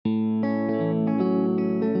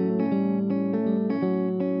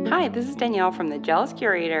Hi, this is Danielle from The Jealous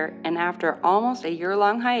Curator, and after almost a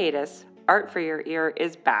year-long hiatus, Art for Your Ear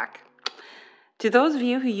is back. To those of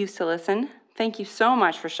you who used to listen, thank you so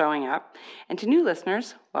much for showing up, and to new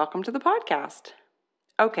listeners, welcome to the podcast.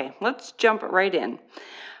 Okay, let's jump right in.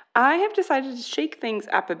 I have decided to shake things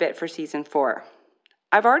up a bit for Season 4.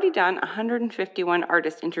 I've already done 151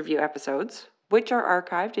 artist interview episodes, which are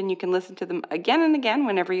archived and you can listen to them again and again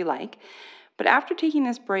whenever you like. But after taking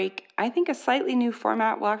this break, I think a slightly new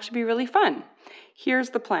format will actually be really fun.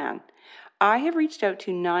 Here's the plan. I have reached out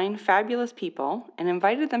to 9 fabulous people and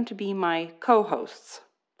invited them to be my co-hosts,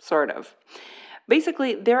 sort of.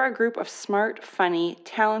 Basically, they're a group of smart, funny,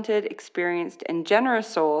 talented, experienced, and generous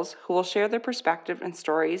souls who will share their perspective and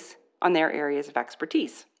stories on their areas of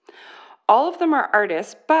expertise. All of them are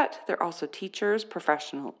artists, but they're also teachers,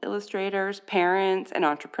 professional illustrators, parents, and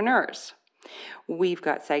entrepreneurs. We've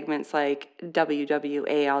got segments like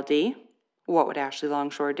WWALD, What Would Ashley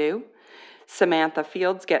Longshore Do? Samantha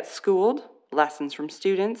Fields Gets Schooled, Lessons from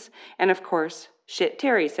Students, and of course, Shit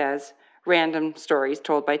Terry Says, Random Stories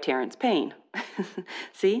Told by Terrence Payne.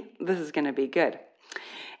 See, this is going to be good.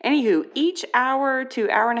 Anywho, each hour to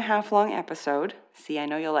hour and a half long episode, see, I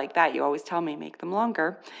know you'll like that, you always tell me make them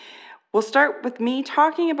longer, we'll start with me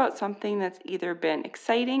talking about something that's either been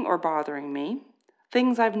exciting or bothering me,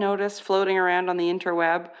 things I've noticed floating around on the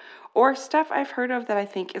interweb, or stuff I've heard of that I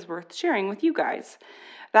think is worth sharing with you guys.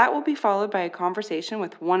 That will be followed by a conversation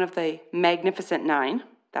with one of the Magnificent 9,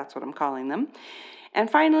 that's what I'm calling them. And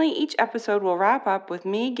finally, each episode will wrap up with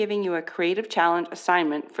me giving you a creative challenge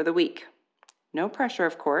assignment for the week. No pressure,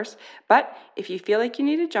 of course, but if you feel like you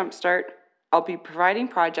need a jump start, I'll be providing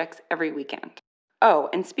projects every weekend. Oh,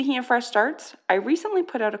 and speaking of fresh starts, I recently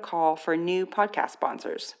put out a call for new podcast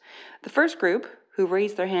sponsors. The first group, who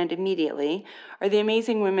raised their hand immediately, are the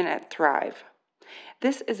amazing women at Thrive.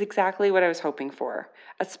 This is exactly what I was hoping for,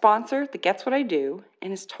 a sponsor that gets what I do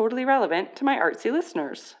and is totally relevant to my artsy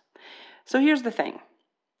listeners. So here's the thing.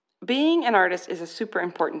 Being an artist is a super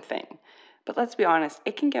important thing, but let's be honest,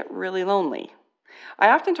 it can get really lonely. I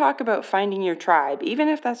often talk about finding your tribe, even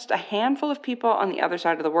if that's just a handful of people on the other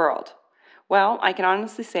side of the world. Well, I can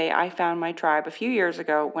honestly say I found my tribe a few years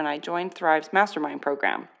ago when I joined Thrive's Mastermind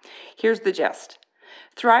program. Here's the gist.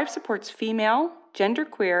 Thrive supports female,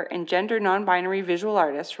 genderqueer, and gender non-binary visual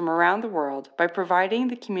artists from around the world by providing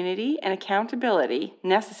the community and accountability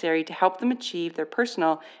necessary to help them achieve their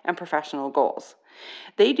personal and professional goals.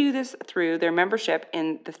 They do this through their membership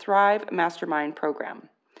in the Thrive Mastermind program.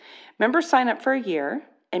 Members sign up for a year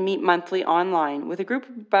and meet monthly online with a group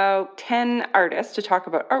of about 10 artists to talk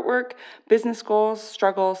about artwork, business goals,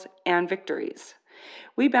 struggles, and victories.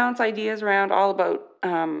 We bounce ideas around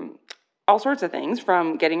all sorts of things,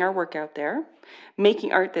 from getting our work out there,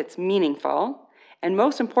 making art that's meaningful, and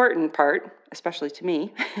most important part, especially to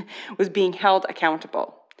me, was being held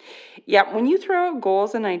accountable. Yet when you throw out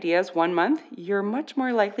goals and ideas one month, you're much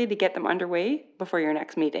more likely to get them underway before your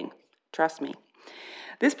next meeting. Trust me.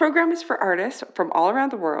 This program is for artists from all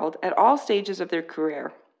around the world at all stages of their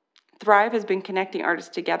career. Thrive has been connecting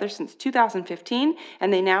artists together since 2015,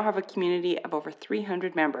 and they now have a community of over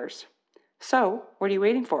 300 members. So, what are you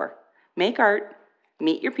waiting for? Make art,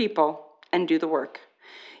 meet your people, and do the work.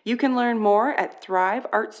 You can learn more at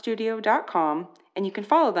thriveartstudio.com, and you can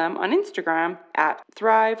follow them on Instagram at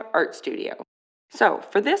thriveartstudio. So,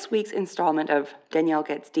 for this week's installment of Danielle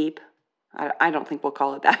Gets Deep, I don't think we'll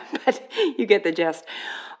call it that, but you get the gist.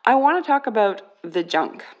 I want to talk about the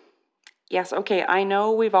junk. Yes, okay, I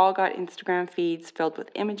know we've all got Instagram feeds filled with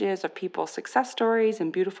images of people's success stories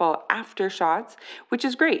and beautiful after shots, which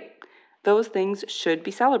is great. Those things should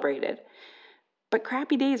be celebrated. But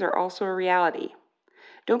crappy days are also a reality.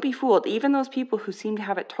 Don't be fooled. Even those people who seem to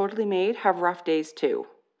have it totally made have rough days too.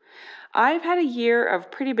 I've had a year of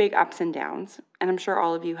pretty big ups and downs, and I'm sure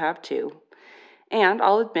all of you have too. And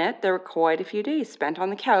I'll admit there were quite a few days spent on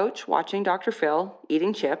the couch watching Dr. Phil,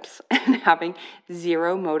 eating chips, and having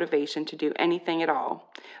zero motivation to do anything at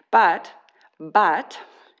all. But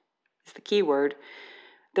is the key word,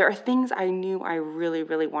 there are things I knew I really,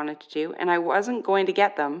 really wanted to do, and I wasn't going to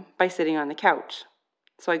get them by sitting on the couch.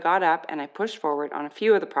 So I got up and I pushed forward on a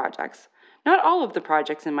few of the projects. Not all of the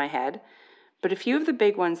projects in my head, but a few of the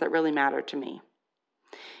big ones that really mattered to me.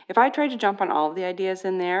 If I tried to jump on all of the ideas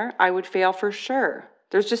in there, I would fail for sure.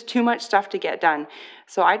 There's just too much stuff to get done.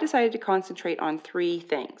 So I decided to concentrate on 3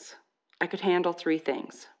 things. I could handle 3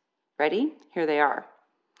 things. Ready? Here they are.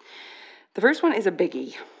 The first one is a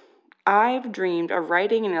biggie. I've dreamed of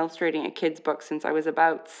writing and illustrating a kid's book since I was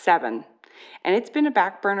about 7, and it's been a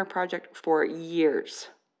back burner project for years.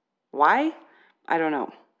 Why? I don't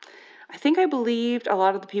know. I think I believed a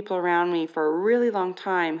lot of the people around me for a really long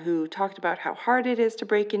time who talked about how hard it is to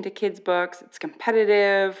break into kids' books. It's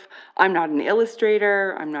competitive. I'm not an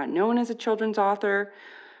illustrator. I'm not known as a children's author.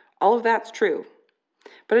 All of that's true.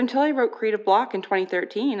 But until I wrote Creative Block in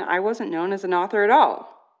 2013, I wasn't known as an author at all.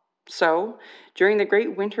 So, during the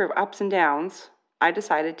great winter of ups and downs, I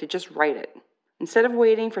decided to just write it, instead of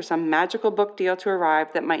waiting for some magical book deal to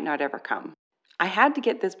arrive that might not ever come. I had to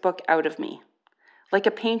get this book out of me, like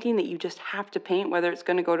a painting that you just have to paint whether it's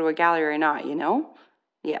going to go to a gallery or not, you know?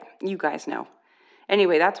 Yeah, you guys know.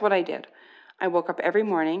 Anyway, that's what I did. I woke up every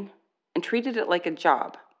morning and treated it like a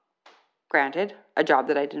job. Granted, a job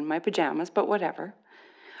that I did in my pajamas, but whatever.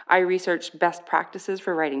 I researched best practices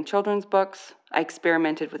for writing children's books. I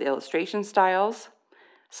experimented with illustration styles.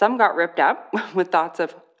 Some got ripped up with thoughts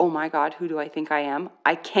of, oh my God, who do I think I am?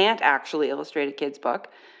 I can't actually illustrate a kid's book.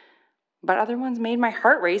 But other ones made my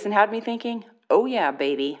heart race and had me thinking, oh yeah,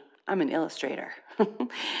 baby, I'm an illustrator.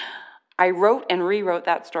 I wrote and rewrote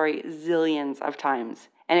that story zillions of times,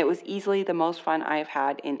 and it was easily the most fun I've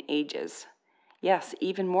had in ages. Yes,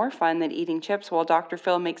 even more fun than eating chips while Dr.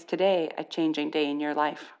 Phil makes today a changing day in your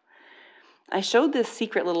life. I showed this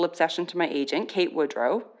secret little obsession to my agent, Kate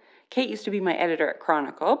Woodrow. Kate used to be my editor at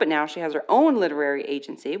Chronicle, but now she has her own literary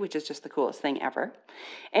agency, which is just the coolest thing ever.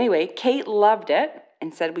 Anyway, Kate loved it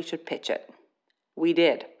and said we should pitch it. We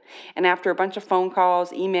did. And after a bunch of phone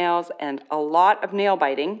calls, emails, and a lot of nail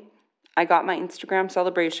biting, I got my Instagram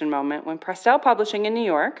celebration moment when Prestel Publishing in New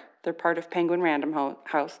York, they're part of Penguin Random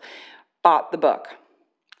House, bought the book.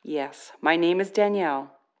 Yes, my name is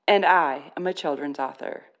Danielle, and I am a children's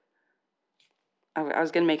author. I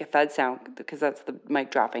was going to make a thud sound because that's the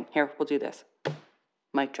mic dropping. Here, we'll do this.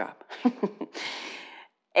 Mic drop.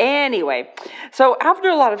 Anyway, so after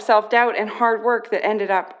a lot of self-doubt and hard work that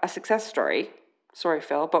ended up a success story, sorry,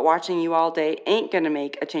 Phil, but watching you all day ain't going to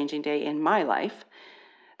make a changing day in my life,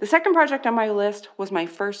 the second project on my list was my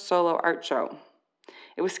first solo art show.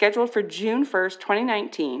 It was scheduled for June 1st,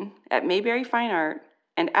 2019 at Mayberry Fine Art,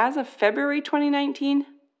 and as of February 2019,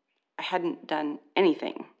 I hadn't done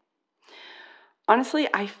anything. Honestly,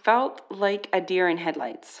 I felt like a deer in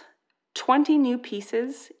headlights. 20 new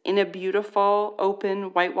pieces in a beautiful,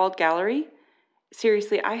 open, white-walled gallery.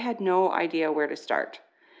 Seriously, I had no idea where to start.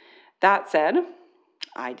 That said,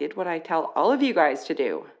 I did what I tell all of you guys to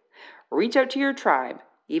do. Reach out to your tribe,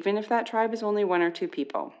 even if that tribe is only 1 or 2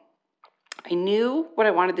 people. I knew what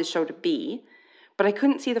I wanted this show to be, but I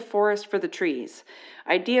couldn't see the forest for the trees.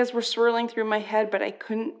 Ideas were swirling through my head, but I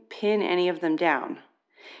couldn't pin any of them down.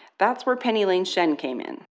 That's where Penny Lane Shen came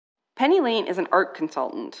in. Penny Lane is an art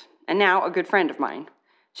consultant, and now a good friend of mine.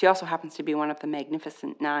 She also happens to be one of the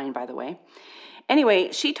Magnificent 9, by the way.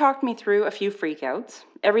 Anyway, she talked me through a few freakouts,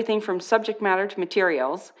 everything from subject matter to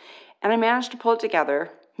materials, and I managed to pull it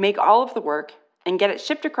together, make all of the work, and get it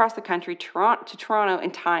shipped across the country to Toronto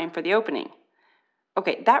in time for the opening.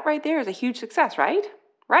 Okay, that right there is a huge success, right?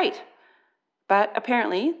 Right. But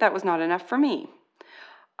apparently that was not enough for me.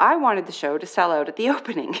 I wanted the show to sell out at the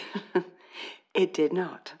opening. It did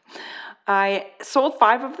not. I sold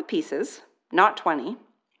 5 of the pieces, not 20.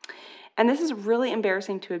 And this is really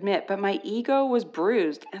embarrassing to admit, but my ego was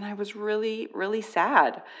bruised and I was really, really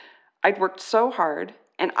sad. I'd worked so hard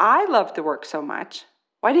and I loved the work so much.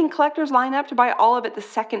 Why didn't collectors line up to buy all of it the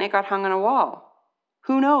second it got hung on a wall?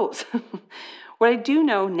 Who knows? What I do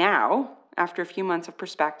know now, after a few months of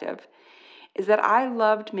perspective, is that I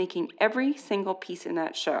loved making every single piece in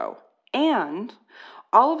that show. And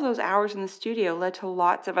all of those hours in the studio led to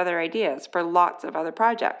lots of other ideas for lots of other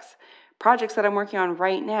projects. Projects that I'm working on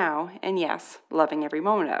right now, and yes, loving every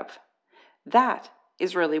moment of. That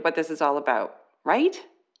is really what this is all about, right?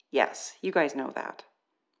 Yes, you guys know that.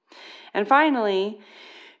 And finally,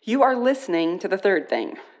 you are listening to the third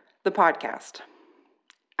thing, the podcast.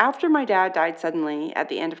 After my dad died suddenly at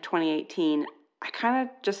the end of 2018, I kind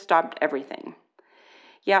of just stopped everything.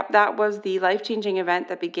 Yep, that was the life-changing event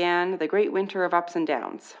that began the great winter of ups and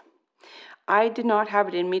downs. I did not have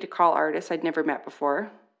it in me to call artists I'd never met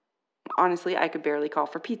before. Honestly, I could barely call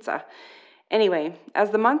for pizza. Anyway, as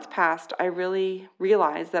the months passed, I really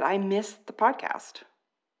realized that I missed the podcast.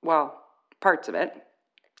 Well, parts of it.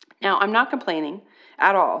 Now, I'm not complaining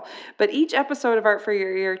at all, but each episode of Art for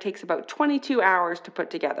Your Ear takes about 22 hours to put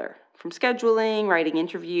together. From scheduling, writing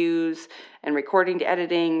interviews, and recording to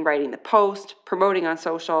editing, writing the post, promoting on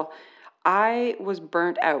social, I was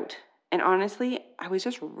burnt out. And honestly, I was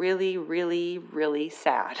just really, really, really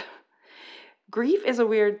sad. Grief is a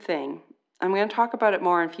weird thing. I'm going to talk about it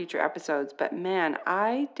more in future episodes, but man,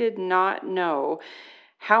 I did not know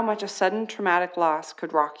how much a sudden traumatic loss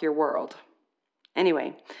could rock your world.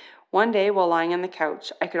 Anyway, One day while lying on the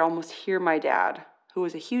couch, I could almost hear my dad, who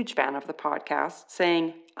was a huge fan of the podcast,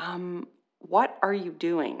 saying, what are you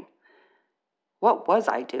doing? What was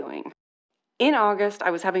I doing? In August,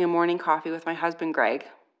 I was having a morning coffee with my husband, Greg.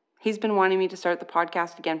 He's been wanting me to start the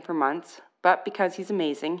podcast again for months, but because he's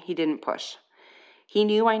amazing, he didn't push. He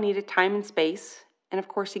knew I needed time and space, and of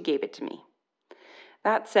course he gave it to me.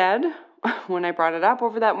 That said, when I brought it up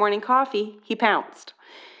over that morning coffee, he pounced.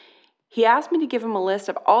 He asked me to give him a list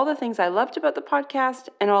of all the things I loved about the podcast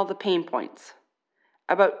and all the pain points.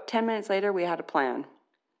 About 10 minutes later, we had a plan.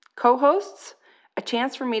 Co-hosts, a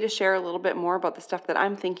chance for me to share a little bit more about the stuff that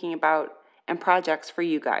I'm thinking about and projects for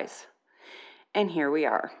you guys. And here we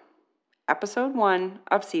are. Episode 1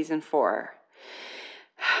 of Season 4.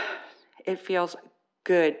 It feels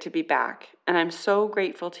good to be back, and I'm so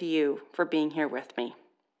grateful to you for being here with me.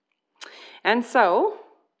 And so,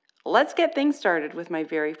 let's get things started with my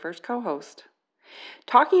very first co-host.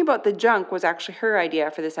 Talking about the junk was actually her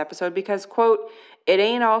idea for this episode because, quote, it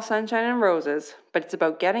ain't all sunshine and roses, but it's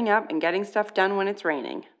about getting up and getting stuff done when it's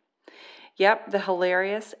raining. Yep, the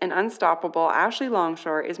hilarious and unstoppable Ashley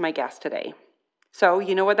Longshore is my guest today. So,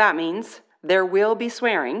 you know what that means. There will be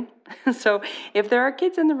swearing. So, if there are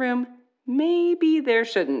kids in the room, maybe there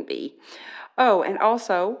shouldn't be. Oh, and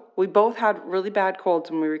also, we both had really bad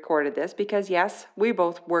colds when we recorded this because, yes, we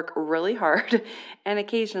both work really hard and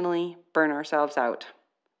occasionally burn ourselves out.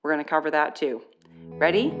 We're going to cover that too.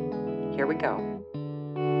 Ready? Here we go.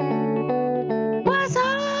 What's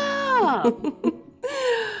up?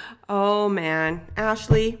 Oh, man.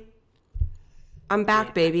 Ashley, I'm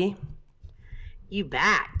back, baby. You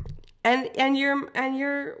back? And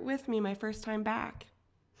you're with me my first time back.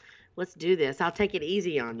 Let's do this. I'll take it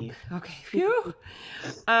easy on you. Okay. Phew.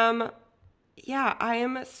 Yeah, I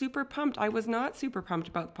am super pumped. I was not super pumped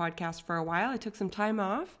about the podcast for a while. I took some time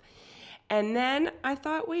off. And then I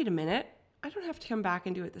thought, wait a minute. I don't have to come back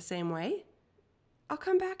and do it the same way. I'll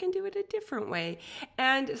come back and do it a different way.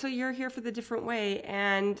 And so you're here for the different way.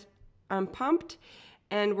 And I'm pumped.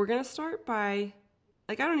 And we're going to start by,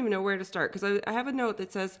 I don't even know where to start. Because I have a note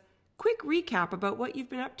that says, quick recap about what you've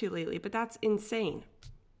been up to lately. But that's insane.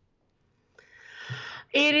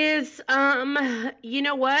 It is, you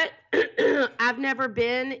know what? I've never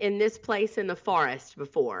been in this place in the forest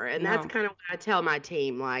before. And that's kind of what I tell my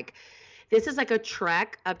team. This is like a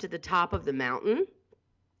trek up to the top of the mountain.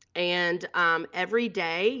 And every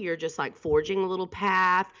day you're just forging a little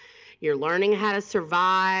path. You're learning how to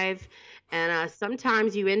survive. And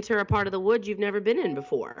sometimes you enter a part of the woods you've never been in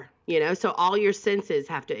before, so all your senses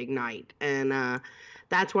have to ignite. And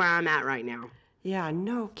that's where I'm at right now. Yeah,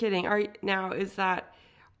 no kidding.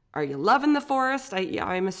 Are you loving the forest?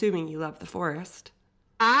 I'm assuming you love the forest.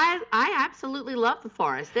 I absolutely love the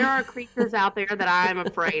forest. There are creatures out there that I'm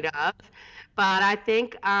afraid of, but I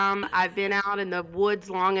think I've been out in the woods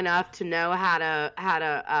long enough to know how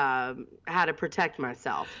to protect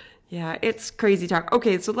myself. Yeah, it's crazy talk.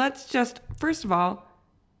 Okay, so let's just first of all,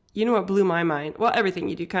 you know what blew my mind? Well, everything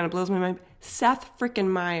you do kind of blows my mind. Seth frickin'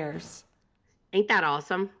 Meyers. Ain't that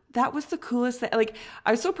awesome? That was the coolest thing.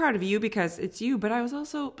 I was so proud of you because it's you, but I was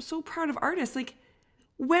also so proud of artists.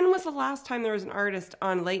 When was the last time there was an artist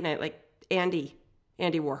on late night like Andy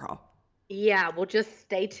Warhol? Yeah, well, just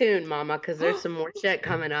stay tuned, Mama, because there's some more shit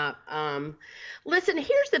coming up. Listen,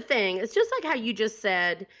 here's the thing. It's just like how you just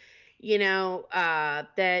said,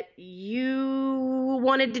 that you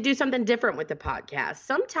wanted to do something different with the podcast.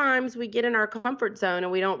 Sometimes we get in our comfort zone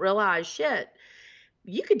and we don't realize, shit,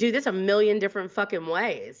 you could do this a million different fucking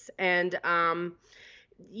ways. And,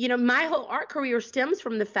 my whole art career stems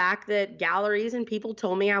from the fact that galleries and people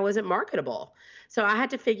told me I wasn't marketable. So I had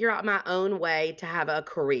to figure out my own way to have a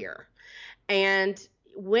career. And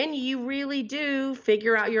when you really do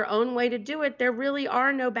figure out your own way to do it, there really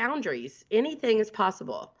are no boundaries. Anything is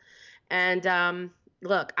possible. And,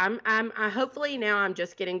 look, I hopefully now I'm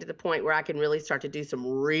just getting to the point where I can really start to do some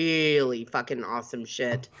really fucking awesome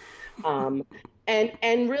shit.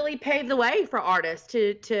 And really pave the way for artists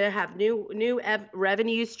to have new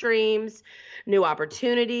revenue streams, new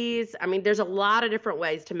opportunities. I mean, there's a lot of different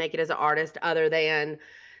ways to make it as an artist other than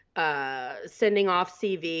sending off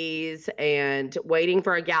CVs and waiting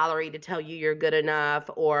for a gallery to tell you you're good enough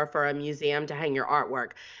or for a museum to hang your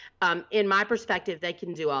artwork. In my perspective, they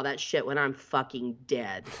can do all that shit when I'm fucking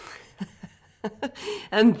dead.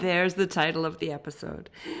 And there's the title of the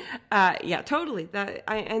episode. Yeah, totally.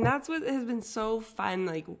 And that's what has been so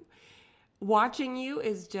fun. Watching you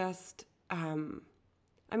is just,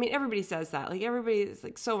 everybody says that. Everybody is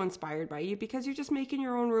so inspired by you because you're just making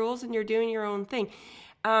your own rules and you're doing your own thing.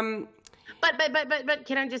 But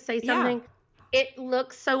can I just say something? It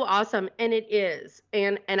looks so awesome, and it is.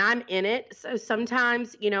 And I'm in it. So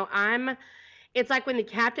sometimes, it's like when the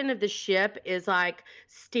captain of the ship is like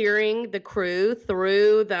steering the crew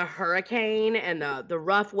through the hurricane and the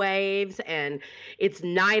rough waves, and it's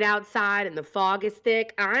night outside and the fog is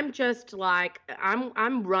thick. I'm just like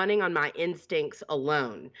I'm running on my instincts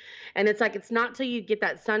alone. And it's like it's not till you get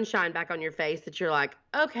that sunshine back on your face that you're like,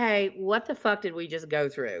 okay, what the fuck did we just go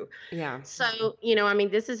through? Yeah. So, I mean,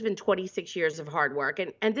 this has been 26 years of hard work,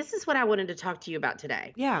 and this is what I wanted to talk to you about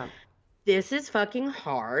today. Yeah. This is fucking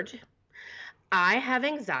hard. I have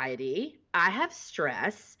anxiety. I have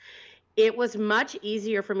stress. It was much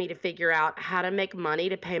easier for me to figure out how to make money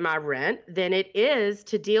to pay my rent than it is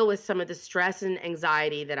to deal with some of the stress and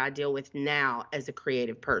anxiety that I deal with now as a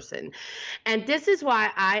creative person. And this is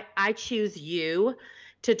why I choose you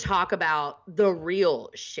to talk about the real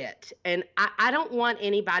shit. And I don't want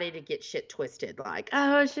anybody to get shit twisted like,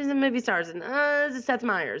 oh, she's a movie star, and this is Seth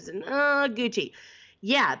Meyers, and Gucci.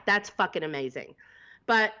 Yeah, that's fucking amazing.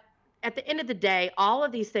 But at the end of the day, all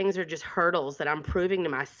of these things are just hurdles that I'm proving to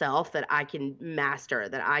myself that I can master,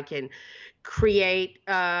 that I can create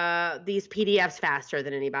these PDFs faster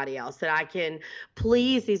than anybody else, that I can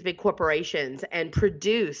please these big corporations and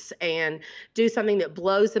produce and do something that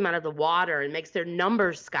blows them out of the water and makes their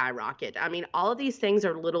numbers skyrocket. I mean, all of these things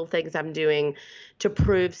are little things I'm doing to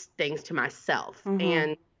prove things to myself. Mm-hmm.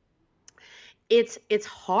 And it's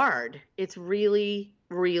hard. It's really,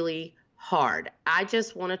 really hard. I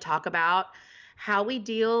just want to talk about how we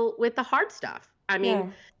deal with the hard stuff. I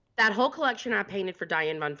mean, that whole collection I painted for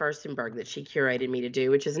Diane von Furstenberg that she curated me to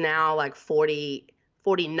do, which is now like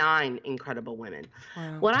 49 incredible women.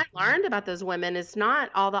 Wow. What I learned about those women is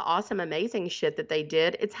not all the awesome, amazing shit that they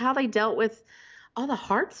did. It's how they dealt with all the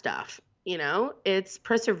hard stuff. It's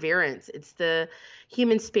perseverance. It's the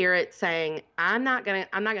human spirit saying, I'm not going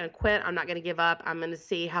to quit. I'm not going to give up. I'm going to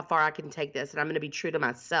see how far I can take this, and I'm going to be true to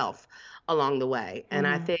myself along the way. And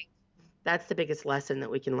I think that's the biggest lesson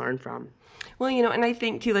that we can learn from. Well, and I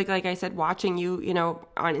think too, like I said, watching you,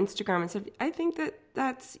 on Instagram and stuff, I think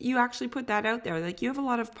that's, you actually put that out there. Like, you have a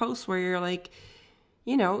lot of posts where you're like,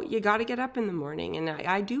 you got to get up in the morning, and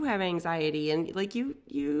I do have anxiety, and like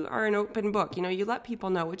you are an open book, you let people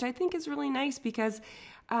know, which I think is really nice because,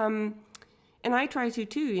 and I try to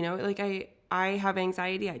too, like I have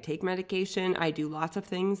anxiety. I take medication. I do lots of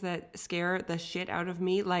things that scare the shit out of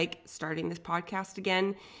me, like starting this podcast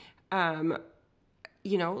again.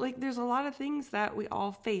 Like there's a lot of things that we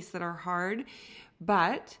all face that are hard,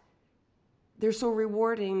 but they're so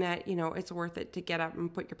rewarding that, it's worth it to get up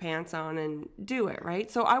and put your pants on and do it,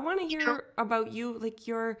 right? So I want to hear about you, like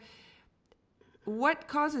what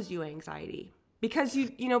causes you anxiety? Because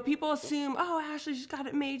people assume, oh, Ashley, she's got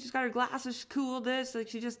it made, she's got her glasses, she's cool, this, like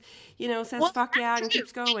she just, says fuck yeah and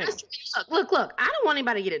keeps going. Look, I don't want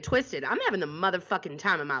anybody to get it twisted. I'm having the motherfucking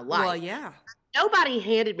time of my life. Well, yeah. Nobody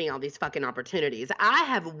handed me all these fucking opportunities. I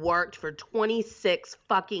have worked for 26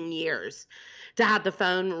 fucking years to have the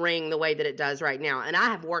phone ring the way that it does right now. And I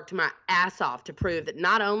have worked my ass off to prove that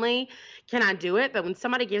not only can I do it, but when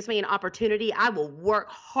somebody gives me an opportunity, I will work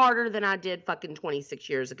harder than I did fucking 26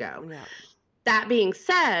 years ago. Yeah. That being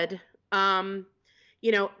said, time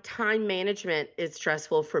management is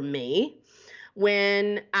stressful for me.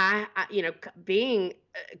 When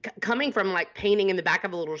coming from like painting in the back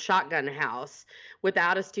of a little shotgun house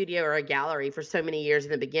without a studio or a gallery for so many years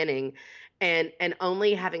in the beginning, and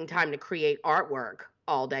only having time to create artwork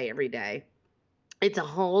all day, every day, it's a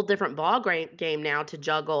whole different ball game now to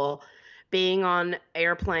juggle being on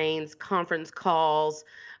airplanes, conference calls,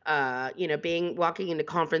 walking into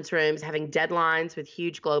conference rooms, having deadlines with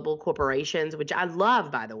huge global corporations, which I love,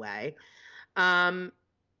 by the way.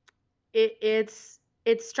 It's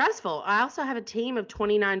stressful. I also have a team of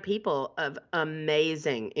 29 people, of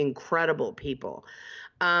amazing, incredible people.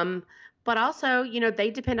 But also,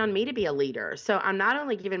 they depend on me to be a leader. So I'm not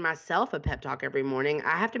only giving myself a pep talk every morning,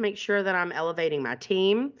 I have to make sure that I'm elevating my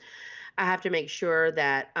team. I have to make sure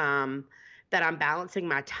that that I'm balancing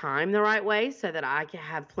my time the right way so that I can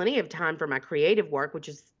have plenty of time for my creative work, which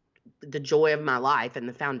is the joy of my life and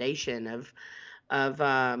the foundation of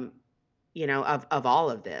all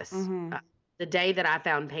of this. Mm-hmm. The day that I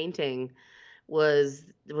found painting was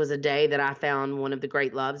a day that I found one of the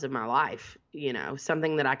great loves of my life,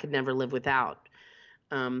 something that I could never live without.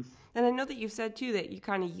 And I know that you've said too that you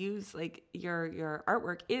kind of use like your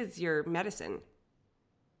artwork is your medicine.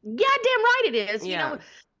 Yeah, damn right it is. Yeah.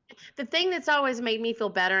 The thing that's always made me feel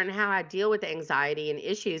better and how I deal with anxiety and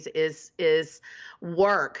issues is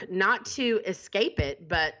work, not to escape it,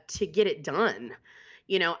 but to get it done.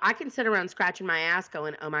 I can sit around scratching my ass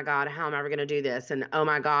going, oh my God, how am I ever going to do this? And oh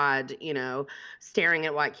my God, staring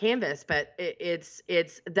at white canvas. But it's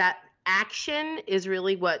that action is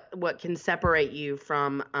really what can separate you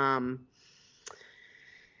from,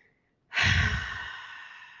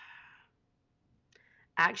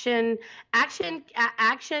 action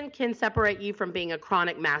can separate you from being a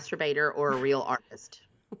chronic masturbator or a real artist.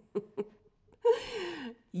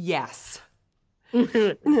 Yes.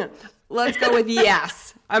 Let's go with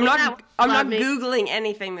yes. I'm not Googling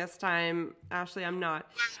anything this time, Ashley. I'm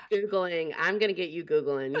not. Googling. I'm going to get you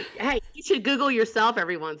Googling. Hey, you should Google yourself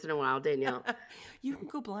every once in a while, Danielle. You can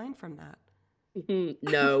go blind from that.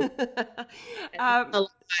 No.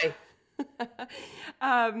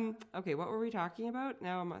 Okay, what were we talking about?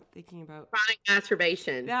 Now I'm not thinking about chronic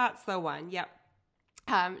masturbation. That's the one. Yep.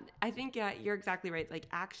 I think you're exactly right. Like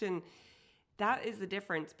action, that is the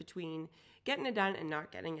difference between getting it done and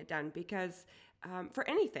not getting it done. Because for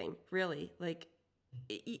anything, really, like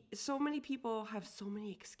so many people have so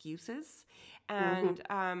many excuses and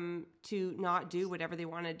to not do whatever they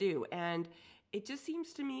want to do. And it just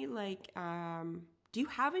seems to me like, do you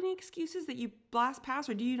have any excuses that you blast past,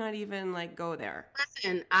 or do you not even like go there?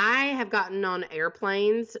 Listen, I have gotten on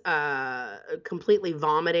airplanes, completely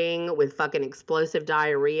vomiting with fucking explosive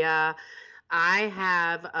diarrhea. I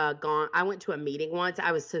have I went to a meeting once.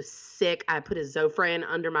 I was so sick. I put a Zofran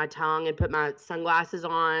under my tongue and put my sunglasses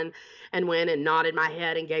on and went and nodded my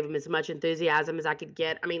head and gave him as much enthusiasm as I could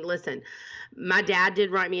get. I mean, listen, my dad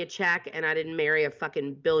did write me a check and I didn't marry a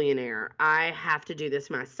fucking billionaire. I have to do this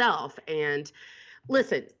myself. And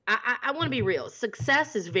listen, I want to be real.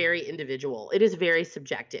 Success is very individual. It is very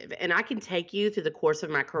subjective. And I can take you through the course of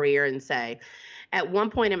my career and say, at one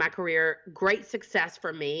point in my career, great success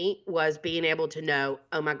for me was being able to know,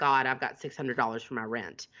 oh my God, I've got $600 for my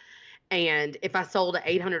rent. And if I sold an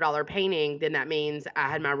 $800 painting, then that means I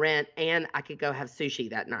had my rent and I could go have sushi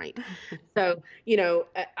that night. So,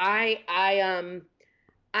 I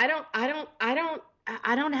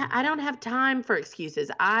don't have time for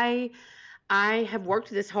excuses. I have worked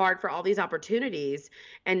this hard for all these opportunities,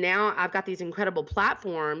 and now I've got these incredible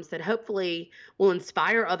platforms that hopefully will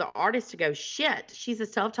inspire other artists to go, shit, she's a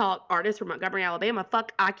self-taught artist from Montgomery, Alabama.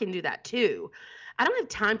 Fuck, I can do that too. I don't have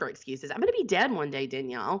time for excuses. I'm going to be dead one day,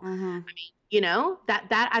 Danielle. I mean,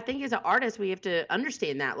 that I think as an artist, we have to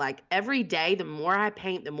understand that. Like every day, the more I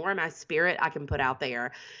paint, the more of my spirit I can put out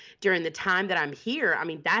there during the time that I'm here. I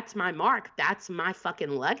mean, that's my mark. That's my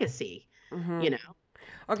fucking legacy,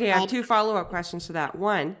 Okay, I have two follow-up questions to that.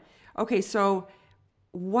 One, okay, so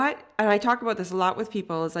what, and I talk about this a lot with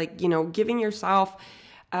people, is like, giving yourself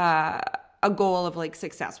a goal of like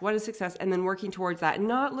success. What is success? And then working towards that,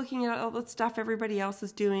 not looking at all the stuff everybody else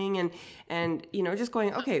is doing and just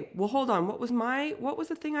going, okay, well, hold on. What was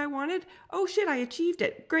the thing I wanted? Oh shit, I achieved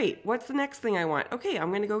it. Great. What's the next thing I want? Okay, I'm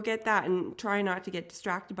going to go get that and try not to get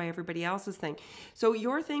distracted by everybody else's thing. So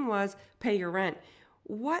your thing was pay your rent.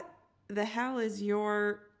 What the hell is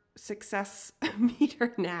your success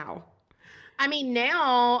meter now? I mean,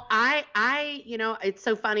 now it's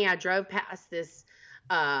so funny. I drove past this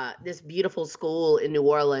beautiful school in New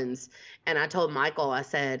Orleans, and I told Michael, I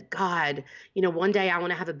said, God, one day I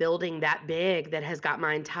want to have a building that big that has got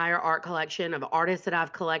my entire art collection of artists that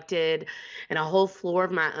I've collected and a whole floor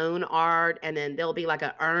of my own art. And then there'll be like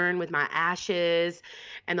an urn with my ashes.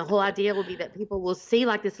 And the whole idea will be that people will see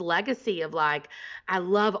like this legacy of like, I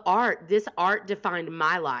love art. This art defined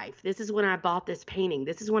my life. This is when I bought this painting.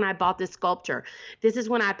 This is when I bought this sculpture. This is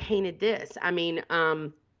when I painted this. I mean,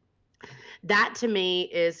 that to me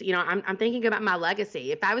is, I'm thinking about my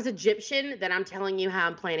legacy. If I was Egyptian, then I'm telling you how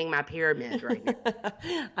I'm planning my pyramid right now.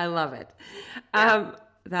 I love it. Yeah.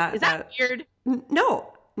 Is that weird?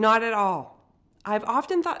 No, not at all. I've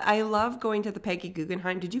often thought, I love going to the Peggy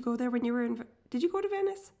Guggenheim. Did you go there when you were did you go to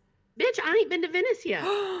Venice? Bitch, I ain't been to Venice yet.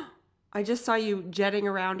 I just saw you jetting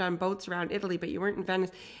around on boats around Italy, but you weren't in Venice.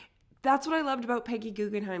 That's what I loved about Peggy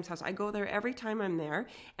Guggenheim's house. I go there every time I'm there,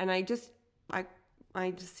 and I just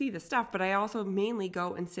see the stuff, but I also mainly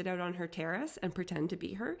go and sit out on her terrace and pretend to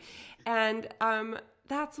be her. And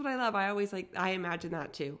that's what I love. I imagine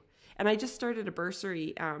that too. And I just started a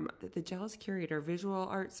bursary, the Jealous Curator Visual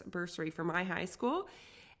Arts Bursary for my high school.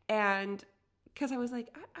 And because I was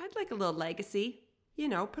like, I'd like a little legacy,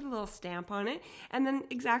 put a little stamp on it. And then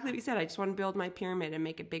exactly what you said, I just want to build my pyramid and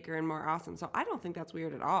make it bigger and more awesome. So I don't think that's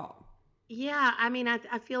weird at all. Yeah, I mean, I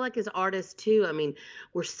feel like as artists too, I mean,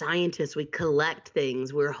 we're scientists, we collect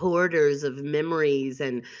things, we're hoarders of memories,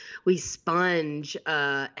 and we sponge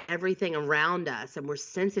everything around us, and we're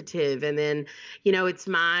sensitive. And then, it's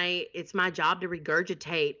my job to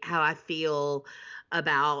regurgitate how I feel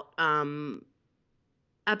about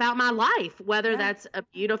about my life, whether Yeah. that's a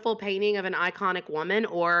beautiful painting of an iconic woman,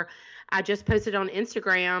 or I just posted on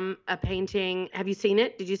Instagram a painting. Have you seen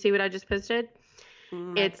it? Did you see what I just posted?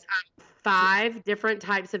 I, It's 5 different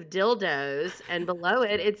types of dildos, and below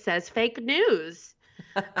it, it says fake news.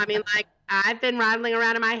 I mean, like, I've been rattling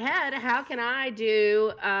around in my head. How can I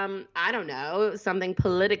do, I don't know, something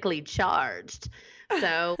politically charged?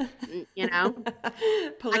 So, you know,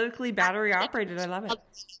 I, politically battery operated. I love it.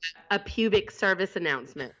 a pubic service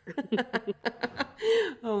announcement.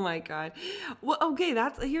 Oh my God. Well, okay,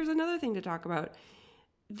 here's another thing to talk about.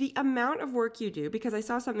 The amount of work you do, because I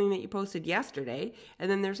saw something that you posted yesterday, and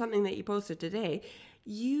then there's something that you posted today.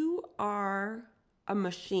 You are a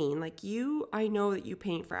machine. Like I know that you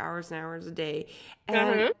paint for hours and hours a day.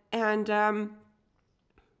 And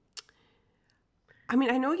I mean,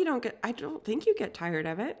 I don't think you get tired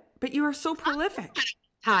of it, but you are so prolific.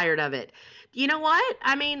 Tired of it. You know what?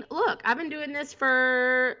 I mean, look, I've been doing this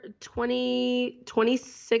for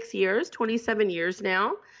 26 years, 27 years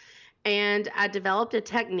now. And I developed a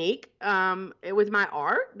technique with my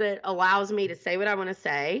art that allows me to say what I want to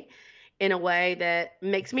say in a way that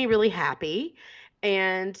makes me really happy.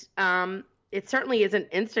 And it certainly isn't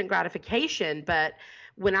instant gratification, but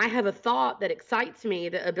when I have a thought that excites me,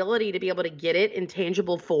 the ability to be able to get it in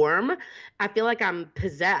tangible form, I feel like I'm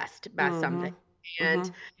possessed by something.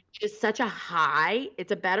 And it's such a high.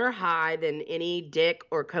 It's a better high than any dick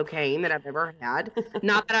or cocaine that I've ever had.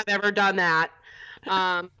 Not that I've ever done that.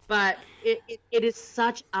 But it is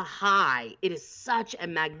such a high. It is such a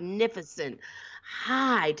magnificent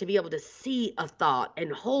high to be able to see a thought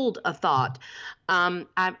and hold a thought. You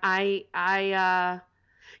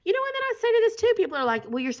know, and then I say to this too, people are like,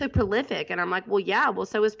 well, you're so prolific. And I'm like, well, yeah, well,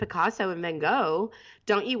 so is Picasso and Van Gogh.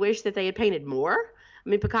 Don't you wish that they had painted more? I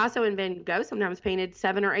mean, Picasso and Van Gogh sometimes painted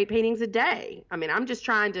 7 or 8 paintings a day. I mean, I'm just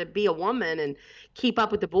trying to be a woman and keep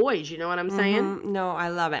up with the boys. You know what I'm saying? No, I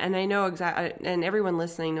love it. And I know exactly, and everyone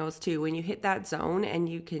listening knows too, when you hit that zone and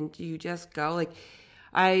you just go, like,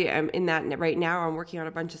 I am in that right now. I'm working on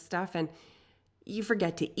a bunch of stuff and you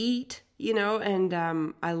forget to eat,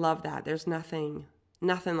 and I love that. There's nothing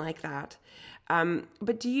like that.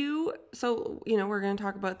 But we're going to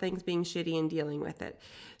talk about things being shitty and dealing with it.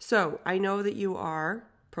 So I know that you are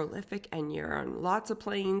prolific and you're on lots of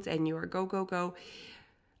planes and you are go, go, go.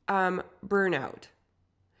 Burnout.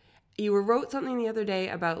 You wrote something the other day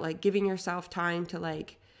about like giving yourself time to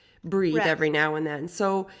like breathe every now and then.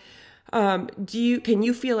 So, can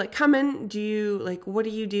you feel it coming? What do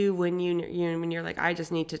you do when when you're like, I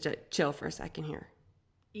just need to chill for a second here?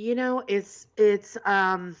 You know, it's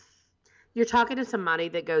you're talking to somebody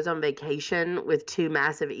that goes on vacation with 2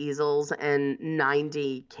 massive easels and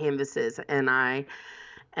 90 canvases, and I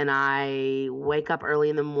wake up early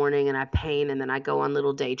in the morning and I paint, and then I go on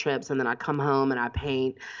little day trips, and then I come home and I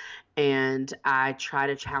paint, and I try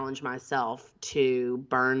to challenge myself to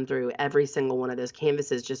burn through every single one of those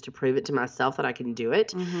canvases just to prove it to myself that I can do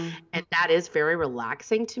it. And that is very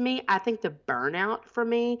relaxing to me. I think the burnout for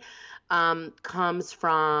me comes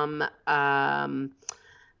from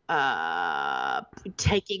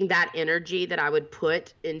taking that energy that I would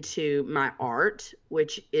put into my art,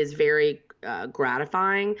 which is very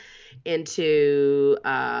gratifying, into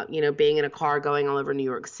being in a car going all over New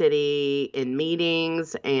York City in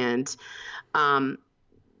meetings and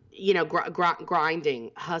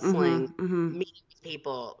grinding, hustling, meeting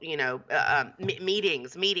people,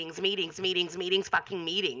 meetings, fucking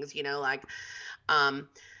meetings,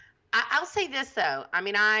 I'll say this though. I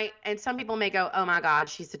mean, and some people may go, "Oh my God,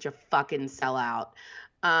 she's such a fucking sellout,"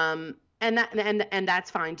 and that's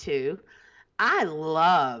fine too. I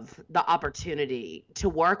love the opportunity to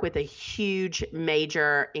work with a huge,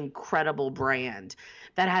 major, incredible brand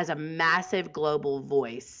that has a massive global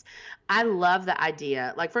voice. I love the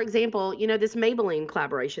idea. Like, for example, this Maybelline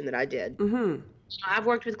collaboration that I did. I've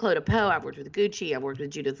worked with Clodagh Poe, I've worked with Gucci, I've worked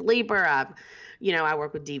with Judith Lieber, I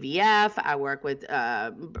work with DVF, I work with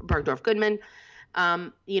Bergdorf Goodman.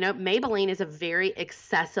 Maybelline is a very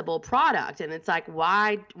accessible product, and it's like,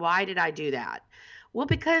 why did I do that? Well,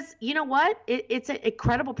 because you know what? It's an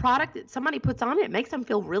incredible product that somebody puts on it. It makes them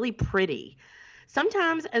feel really pretty.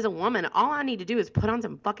 Sometimes as a woman, all I need to do is put on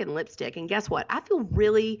some fucking lipstick, and guess what? I feel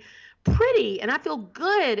really pretty and I feel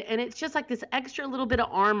good, and it's just like this extra little bit of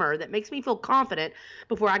armor that makes me feel confident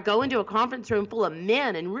before I go into a conference room full of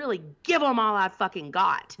men and really give them all I fucking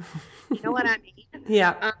got. You know what I mean?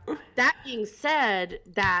 Yeah. That being said,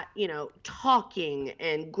 that, talking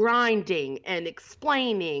and grinding and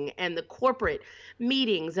explaining and the corporate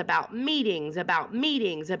meetings about meetings about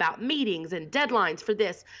meetings about meetings and deadlines for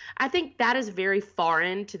this, I think that is very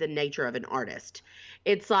foreign to the nature of an artist.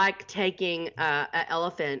 It's like taking an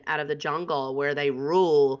elephant out of the jungle where they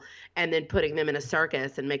rule and then putting them in a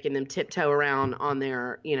circus and making them tiptoe around on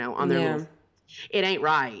their, on their Yeah. little, it ain't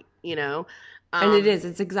right. And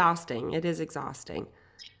it's exhausting. It is exhausting.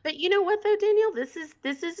 But you know what though, Danielle? This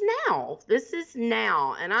is now. This is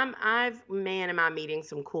now. And am I meeting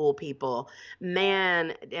some cool people.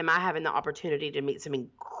 Man, am I having the opportunity to meet some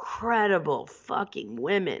incredible fucking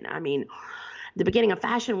women. I mean, the beginning of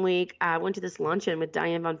Fashion Week, I went to this luncheon with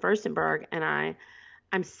Diane von Furstenberg, and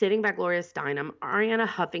I'm sitting by Gloria Steinem. Ariana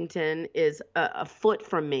Huffington is a foot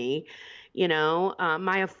from me.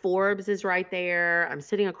 Maya Forbes is right there. I'm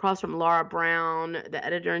sitting across from Laura Brown, the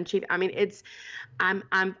editor-in-chief. I mean,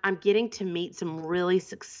 I'm getting to meet some really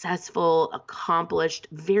successful, accomplished,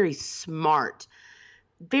 very smart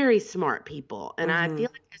people. And I feel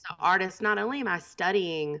like as an artist, not only am I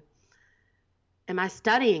studying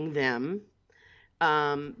them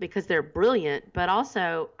because they're brilliant, but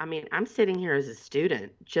also, I mean, I'm sitting here as a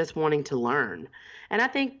student just wanting to learn. And I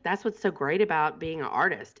think that's what's so great about being an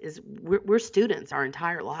artist is we're students our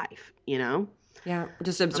entire life, Yeah,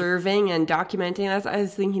 just observing and documenting. I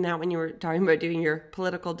was thinking that when you were talking about doing your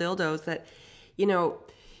political dildos, that,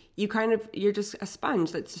 you're just a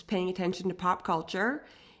sponge that's just paying attention to pop culture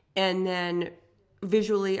and then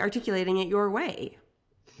visually articulating it your way.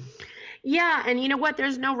 Yeah, and you know what?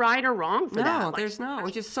 There's no right or wrong for that. No, there's no.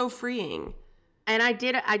 It's just so freeing. And I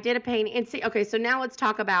did a painting. And see, okay, so now let's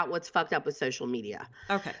talk about what's fucked up with social media.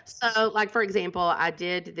 Okay. So, like, for example, I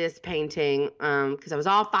did this painting because I was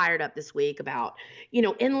all fired up this week about,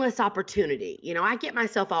 endless opportunity. I get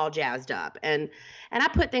myself all jazzed up. And I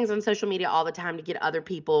put things on social media all the time to get other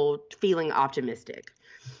people feeling optimistic.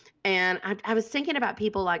 And I was thinking about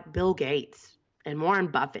people like Bill Gates and Warren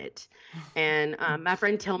Buffett and my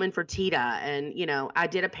friend Tillman Fertitta. And, I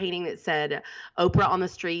did a painting that said Oprah on the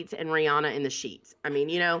streets and Rihanna in the sheets. I mean,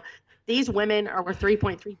 these women are worth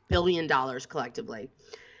 $3.3 billion collectively.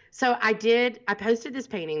 So I posted this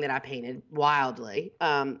painting that I painted wildly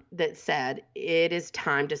that said, it is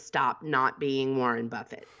time to stop not being Warren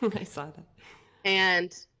Buffett. I saw that.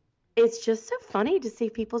 And it's just so funny to see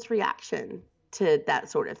people's reaction to that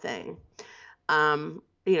sort of thing.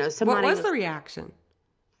 What was the reaction?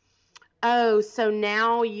 Oh, so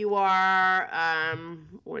now you are,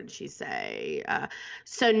 what did she say?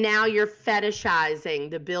 So now you're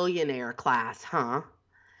fetishizing the billionaire class, huh?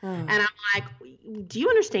 And I'm like, do you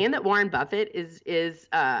understand that Warren Buffett is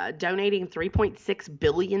donating $3.6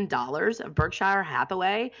 billion of Berkshire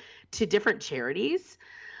Hathaway to different charities?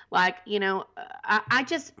 Like, I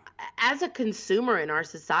just, as a consumer in our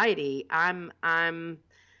society, I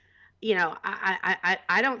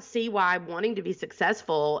don't see why wanting to be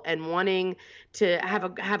successful and wanting to have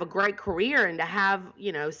a great career and to have,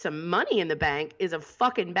 some money in the bank is a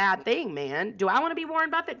fucking bad thing, man. Do I want to be Warren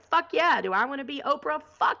Buffett? Fuck yeah. Do I want to be Oprah?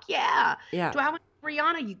 Fuck yeah. Yeah. Do I want to be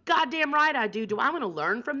Rihanna? You goddamn right I do. Do I want to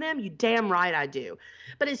learn from them? You damn right I do.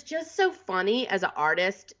 But it's just so funny as an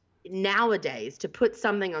artist nowadays to put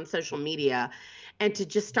something on social media and to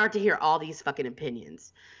just start to hear all these fucking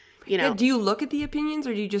opinions. Yeah, do you look at the opinions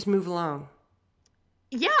or do you just move along?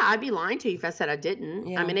 Yeah, I'd be lying to you if I said I didn't.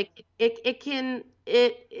 Yeah. I mean, it can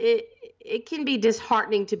be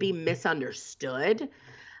disheartening to be misunderstood,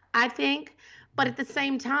 I think. But at the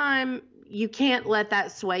same time, you can't let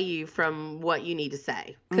that sway you from what you need to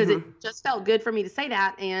say because it just felt good for me to say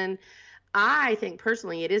that. And I think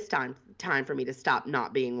personally, it is time for me to stop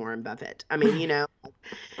not being Warren Buffett. I mean,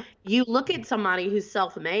 you look at somebody who's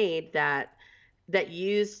self-made that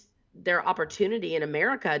used their opportunity in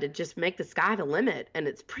America to just make the sky the limit. And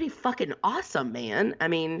it's pretty fucking awesome, man. I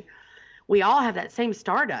mean, we all have that same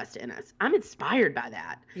stardust in us. I'm inspired by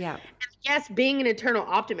that. Yeah. And yes, being an eternal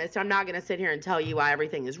optimist, I'm not going to sit here and tell you why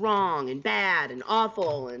everything is wrong and bad and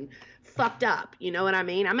awful and fucked up. You know what I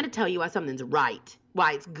mean? I'm going to tell you why something's right,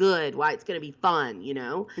 why it's good, why it's going to be fun,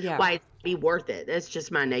 Yeah. why it's be worth it. That's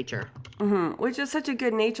just my nature. Which is such a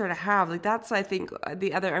good nature to have. Like that's, I think,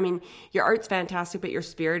 your art's fantastic, but your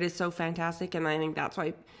spirit is so fantastic. And I think that's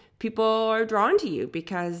why people are drawn to you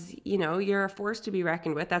because, you're a force to be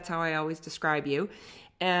reckoned with. That's how I always describe you.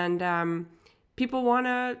 And people want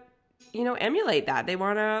to, emulate that. They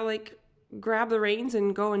want to grab the reins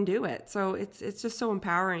and go and do it. So it's just so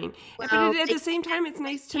empowering. Well, but at the same time, it's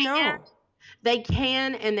nice to know. They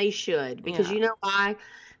can and they should because you know why?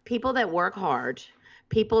 People that work hard,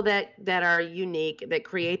 people that are unique, that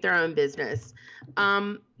create their own business.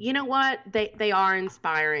 You know what? They are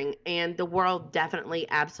inspiring, and the world definitely,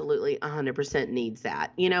 absolutely, 100% needs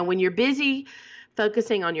that. You know, when you're busy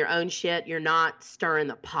focusing on your own shit, you're not stirring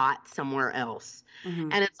the pot somewhere else. Mm-hmm.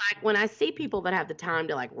 And it's like when I see people that have the time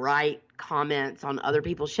to like write comments on other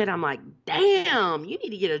people's shit, I'm like, damn, you need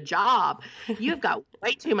to get a job. You've got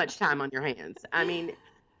way too much time on your hands. I mean,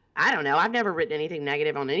 I don't know. I've never written anything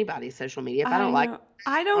negative on anybody's social media. If I don't I like know.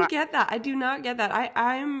 I don't get that. I do not get that.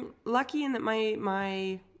 I'm lucky in that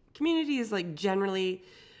my community is like generally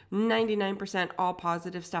 99% all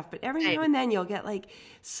positive stuff, but every now and then you'll get like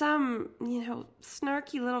some,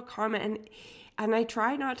 snarky little comment, and I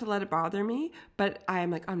try not to let it bother me, but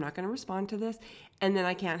I'm like, I'm not going to respond to this. And then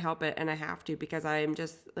I can't help it, and I have to, because I'm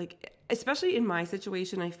just like, especially in my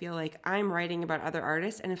situation, I feel like I'm writing about other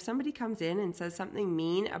artists, and if somebody comes in and says something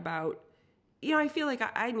mean about, I feel like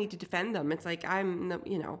I need to defend them. It's like I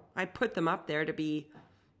put them up there to be,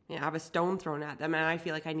 have a stone thrown at them, and I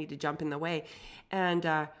feel like I need to jump in the way. And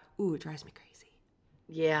it drives me crazy.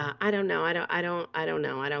 Yeah, I don't know. I don't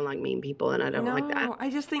know. I don't like mean people, and I don't like that. No,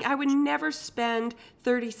 I just think I would never spend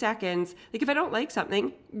 30 seconds. Like, if I don't like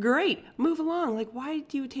something, great, move along. Like, why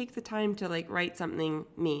do you take the time to like write something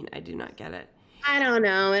mean? I do not get it. I don't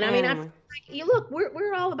know. And I mean, Anyway. you look,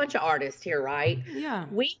 we're all a bunch of artists here, right? Yeah.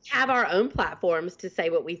 We have our own platforms to say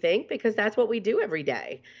what we think, because that's what we do every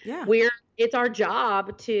day. Yeah. It's our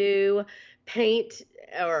job to paint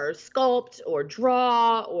or sculpt or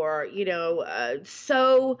draw or,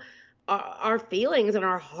 sew our feelings and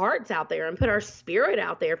our hearts out there and put our spirit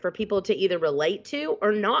out there for people to either relate to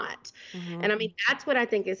or not. Mm-hmm. And I mean, that's what I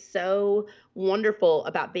think is so wonderful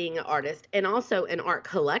about being an artist and also an art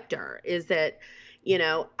collector, is that,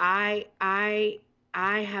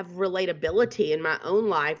 I have relatability in my own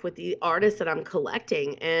life with the artists that I'm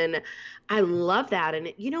collecting. And I love that.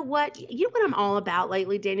 And you know what? You know what I'm all about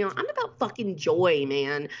lately, Danielle? I'm about fucking joy,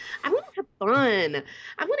 man. I want to have fun.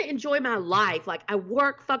 I want to enjoy my life. Like, I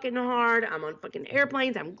work fucking hard. I'm on fucking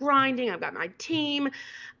airplanes. I'm grinding. I've got my team.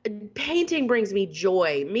 Painting brings me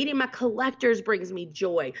joy. Meeting my collectors brings me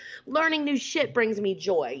joy. Learning new shit brings me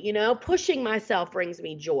joy. Pushing myself brings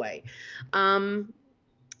me joy.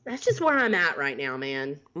 That's just where I'm at right now,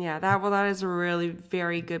 man. Yeah, that is a really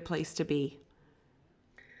very good place to be.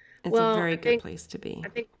 It's a very good place to be. I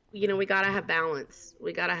think we gotta have balance.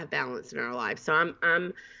 We gotta have balance in our lives. So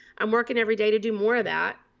I'm working every day to do more of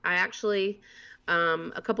that. I actually,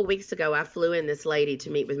 a couple weeks ago, I flew in this lady to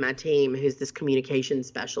meet with my team, who's this communication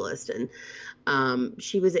specialist, and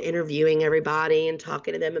she was interviewing everybody and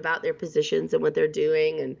talking to them about their positions and what they're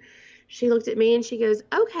doing. And she looked at me and she goes,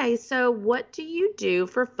 "Okay, so what do you do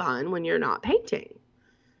for fun when you're not painting?"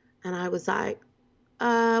 And I was like,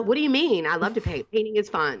 what do you mean? I love to paint. Painting is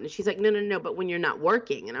fun. And she's like, no, but when you're not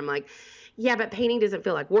working. And I'm like, yeah, but painting doesn't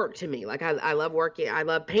feel like work to me. Like, I love working. I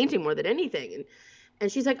love painting more than anything.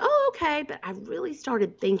 And she's like, oh, okay. But I really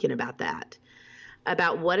started thinking about that,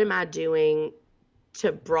 about what am I doing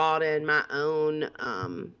to broaden my own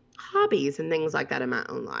hobbies and things like that in my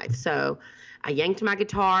own life. So I yanked my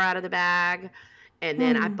guitar out of the bag, and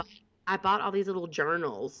then I bought all these little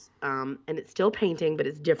journals, and it's still painting, but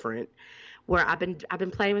it's different, where I've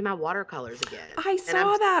been playing with my watercolors again. I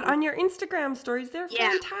saw that on your Instagram stories. They're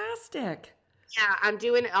fantastic. Yeah, I'm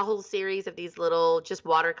doing a whole series of these little just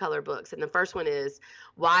watercolor books, and the first one is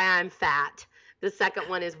Why I'm Fat. The second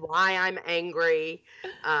one is Why I'm Angry.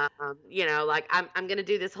 Like I'm gonna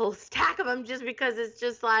do this whole stack of them just because it's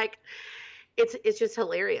just like it's just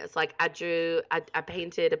hilarious. Like I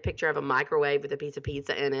painted a picture of a microwave with a piece of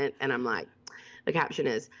pizza in it, and I'm like, the caption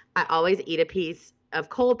is, I always eat a piece of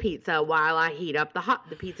cold pizza while I heat up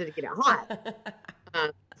the pizza to get it hot.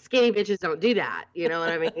 Skinny bitches don't do that. You know what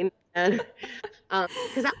I mean?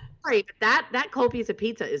 Because I'm sorry, but that cold piece of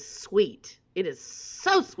pizza is sweet. It is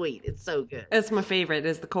so sweet. It's so good. It's my favorite,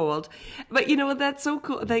 is the cold. But you know what? That's so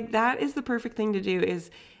cool. Like, that is the perfect thing to do,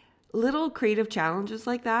 is little creative challenges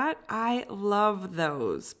like that. I love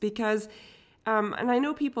those because, and I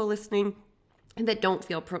know people listening that don't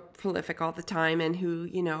feel prolific all the time and who,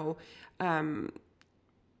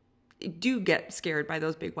 do get scared by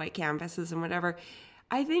those big white canvases and whatever.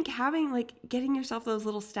 I think getting yourself those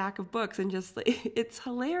little stack of books and just it's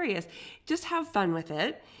hilarious. Just have fun with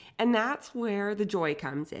it. And that's where the joy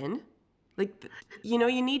comes in. Like,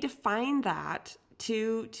 you need to find that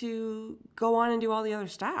to go on and do all the other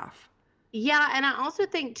stuff. Yeah. And I also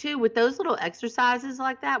think too, with those little exercises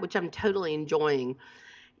like that, which I'm totally enjoying,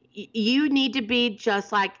 you need to be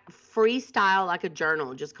just like freestyle, like a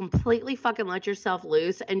journal. Just completely fucking let yourself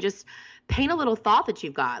loose and just paint a little thought that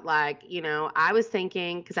you've got. Like, I was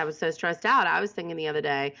thinking, because I was so stressed out, I was thinking the other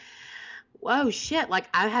day, whoa, shit, like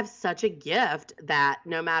I have such a gift that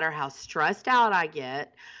no matter how stressed out I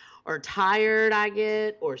get, or tired I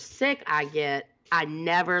get, or sick I get, I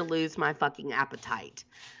never lose my fucking appetite.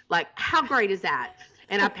 Like, how great is that?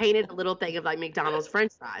 And I painted a little thing of like McDonald's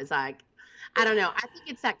French fries. Like, I don't know. I think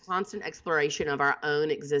it's that constant exploration of our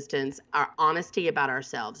own existence, our honesty about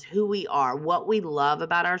ourselves, who we are, what we love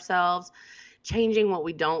about ourselves, changing what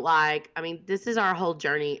we don't like. I mean, this is our whole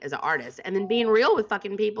journey as an artist. And then being real with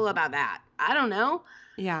fucking people about that. I don't know.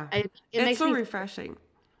 Yeah. It It's makes so me refreshing.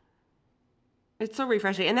 It's so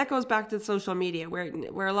refreshing. And that goes back to social media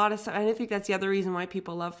where a lot of stuff, and I think that's the other reason why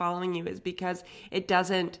people love following you, is because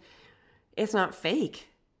it's not fake.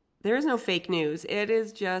 There is no fake news. It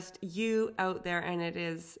is just you out there, and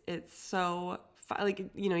it's so like,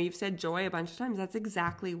 you've said joy a bunch of times. That's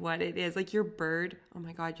exactly what it is. Like your bird. Oh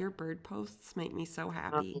my God, your bird posts make me so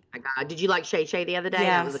happy. Oh my God. Did you like Shay Shay the other day?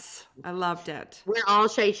 Yes, I loved it. We're all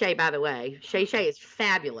Shay Shay, by the way. Shay Shay is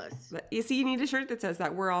fabulous. But you see, you need a shirt that says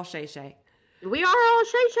that. We're all Shay Shay. We are all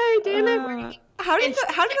Shay Shay, damn it. How did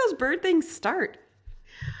those bird things start?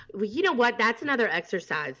 Well, you know what? That's another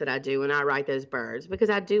exercise that I do when I write those birds, because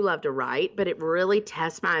I do love to write, but it really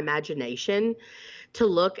tests my imagination to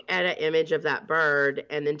look at an image of that bird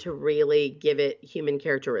and then to really give it human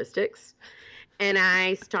characteristics. And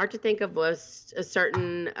I start to think of a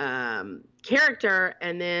certain character,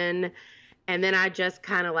 and then I just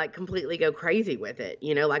kind of like completely go crazy with it.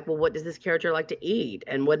 Like, well, what does this character like to eat?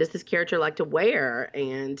 And what does this character like to wear?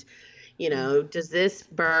 And, does this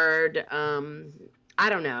bird, I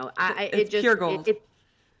don't know. It's pure gold.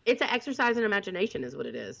 It's an exercise in imagination is what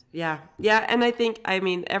it is. Yeah. Yeah. And I think,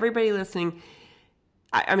 everybody listening,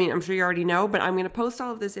 I'm sure you already know, but I'm going to post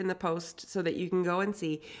all of this in the post so that you can go and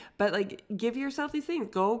see. But like, give yourself these things.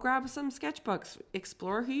 Go grab some sketchbooks.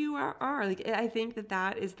 Explore who you are. Like, I think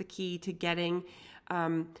that is the key to getting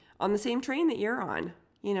on the same train that you're on.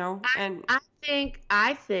 And I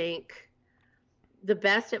think the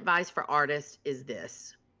best advice for artists is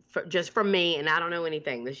this, just from me, and I don't know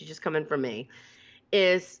anything. This is just coming from me.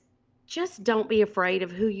 Is just don't be afraid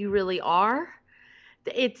of who you really are.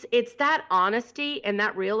 It's that honesty and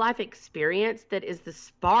that real life experience that is the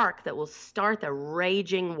spark that will start the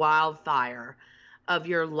raging wildfire of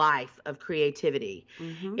your life of creativity.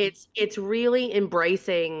 Mm-hmm. It's really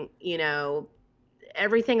embracing,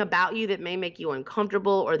 everything about you that may make you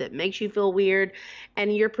uncomfortable or that makes you feel weird,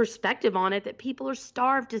 and your perspective on it that people are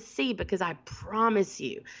starved to see, because I promise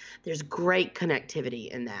you there's great connectivity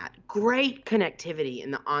in that. Great connectivity in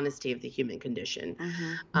the honesty of the human condition.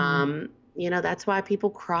 Mm-hmm. That's why people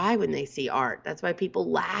cry when they see art. That's why people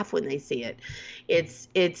laugh when they see it.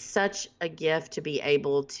 It's such a gift to be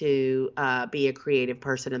able to be a creative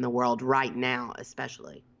person in the world right now,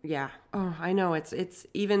 especially. Yeah. Oh, I know. It's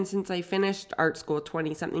even since I finished art school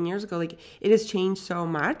 20 something years ago, like it has changed so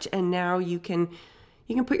much, and now you can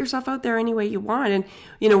put yourself out there any way you want.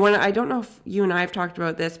 And when I don't know if you and I have talked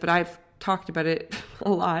about this, but I've talked about it a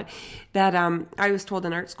lot, that I was told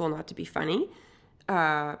in art school not to be funny.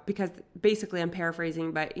 Because basically I'm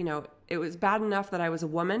paraphrasing, but it was bad enough that I was a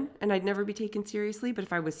woman and I'd never be taken seriously. But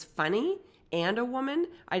if I was funny and a woman,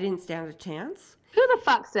 I didn't stand a chance. Who the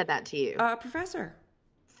fuck said that to you? Professor.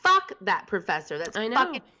 Fuck that professor. That's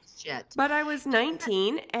fucking shit. But I was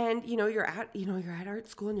 19, and you're at art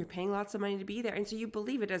school and you're paying lots of money to be there, and so you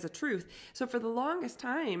believe it as a truth. So for the longest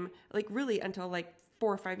time, like really until like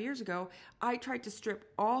 4 or 5 years ago, I tried to strip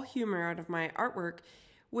all humor out of my artwork,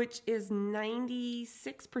 which is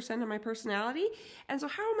 96% of my personality. And so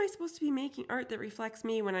how am I supposed to be making art that reflects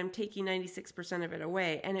me when I'm taking 96% of it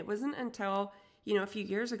away? And it wasn't until, a few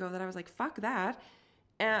years ago that I was like, fuck that.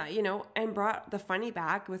 And brought the funny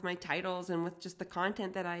back with my titles and with just the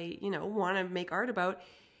content that I, want to make art about,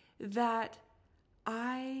 that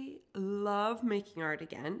I love making art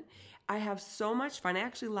again. I have so much fun. I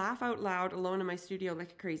actually laugh out loud alone in my studio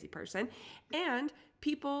like a crazy person. And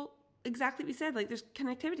people, exactly what you said, like there's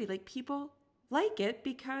connectivity, like people like it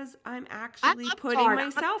because I'm actually putting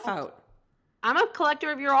myself out. I'm a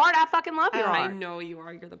collector of your art. I fucking love your art. I know you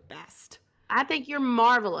are. You're the best. I think you're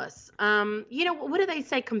marvelous. What do they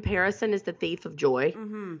say? Comparison is the thief of joy.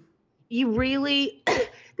 Mm-hmm. You really,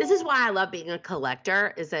 this is why I love being a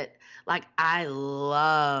collector, is that like, I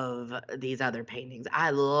love these other paintings. I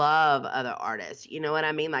love other artists. You know what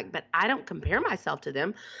I mean? Like, but I don't compare myself to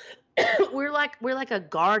them we're like a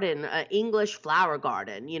garden, an English flower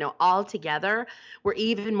garden, all together. We're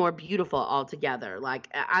even more beautiful all together. Like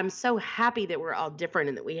I'm so happy that we're all different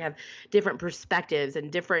and that we have different perspectives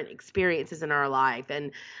and different experiences in our life.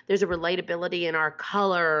 And there's a relatability in our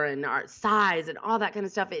color and our size and all that kind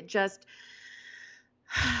of stuff. It just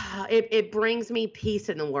it brings me peace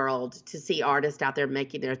in the world to see artists out there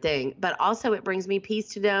making their thing, but also it brings me peace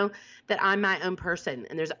to know that I'm my own person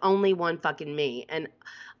and there's only one fucking me. And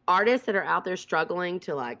artists that are out there struggling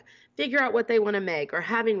to like figure out what they want to make or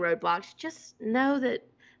having roadblocks, just know that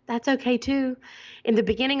that's okay too. In the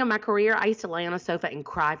beginning of my career, I used to lay on a sofa and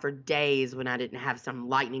cry for days when I didn't have some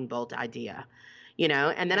lightning bolt idea.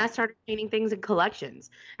 And then I started painting things in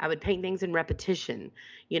collections. I would paint things in repetition.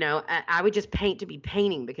 I would just paint to be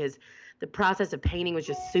painting because the process of painting was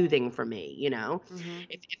just soothing for me.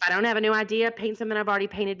 If I don't have a new idea, paint something I've already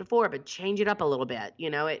painted before, but change it up a little bit.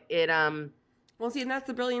 Well, see, and that's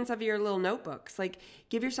the brilliance of your little notebooks. Like,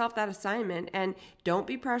 give yourself that assignment and don't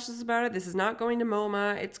be precious about it. This is not going to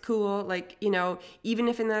MoMA. It's cool. Like, even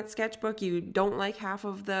if in that sketchbook you don't like half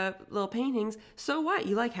of the little paintings, so what?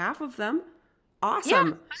 You like half of them. Awesome.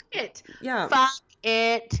 Yeah, fuck it. Yeah. Fuck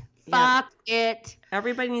it. Fuck it.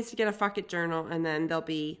 Everybody needs to get a fuck it journal and then they'll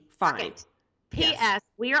be fine. P.S. Yes.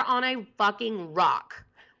 We are on a fucking rock.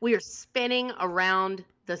 We are spinning around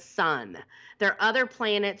the sun. There are other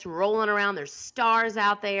planets rolling around. There's stars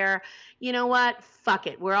out there. You know what? Fuck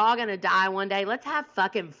it. We're all going to die one day. Let's have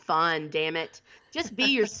fucking fun, damn it. Just be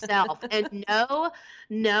yourself and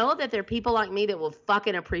know that there are people like me that will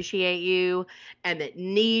fucking appreciate you and that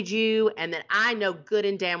need you and that I know good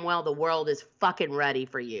and damn well the world is fucking ready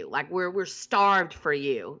for you. Like we're starved for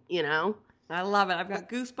you, I love it. I've got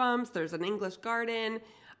goosebumps. There's an English garden.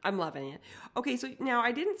 I'm loving it. Okay, so now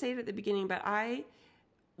I didn't say it at the beginning, but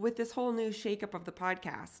with this whole new shakeup of the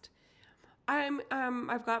podcast,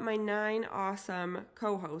 I've got my 9 awesome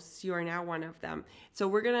co-hosts. You are now one of them. So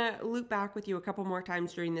we're going to loop back with you a couple more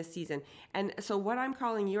times during this season. And so what I'm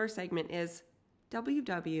calling your segment is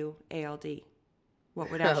WWALD.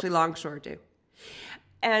 What would Ashley Longshore do?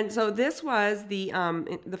 And so this was the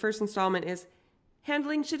first installment is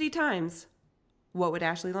handling shitty times. What would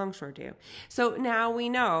Ashley Longshore do? So now we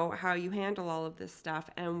know how you handle all of this stuff,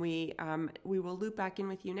 and we will loop back in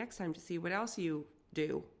with you next time to see what else you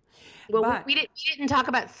do. Well, we didn't talk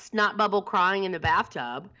about snot bubble crying in the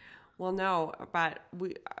bathtub. Well, no, but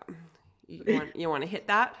you want to hit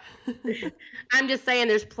that? I'm just saying,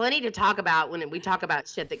 there's plenty to talk about when we talk about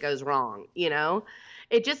shit that goes wrong.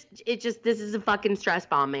 It just this is a fucking stress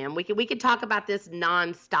bomb, man. We could talk about this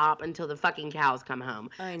nonstop until the fucking cows come home.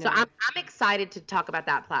 I know. So I'm excited to talk about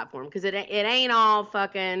that platform because it ain't all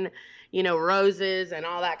fucking roses and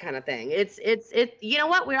all that kind of thing. It's you know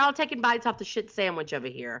what? We're all taking bites off the shit sandwich over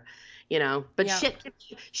here. But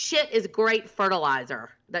shit is great fertilizer.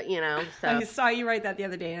 So. I saw you write that the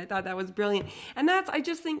other day, and I thought that was brilliant. And I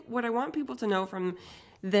just think what I want people to know from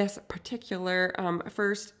this particular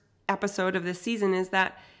first episode of this season is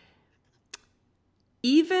that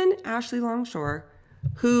even Ashley Longshore,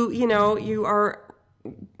 who, you are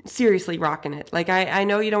seriously rocking it. Like, I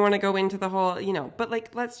know you don't want to go into the whole, but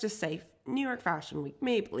like, let's just say New York Fashion Week,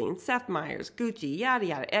 Maybelline, Seth Meyers, Gucci, yada,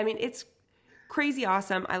 yada. I mean, it's crazy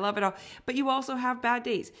awesome. I love it all. But you also have bad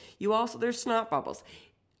days. There's snot bubbles.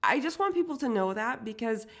 I just want people to know that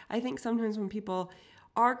because I think sometimes when people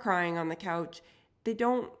are crying on the couch, they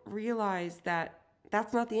don't realize that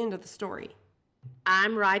that's not the end of the story.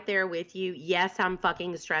 I'm right there with you. Yes, I'm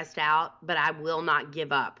fucking stressed out, but I will not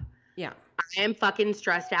give up. Yeah. I am fucking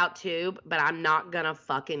stressed out too, but I'm not gonna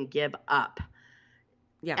fucking give up.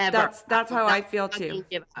 Yeah, ever. That's how I feel too.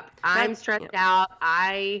 Give up. I'm stressed out.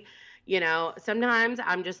 Sometimes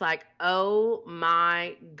I'm just like, oh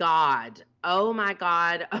my God.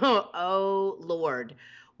 Oh Lord.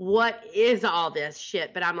 What is all this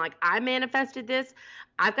shit? But I'm like, I manifested this.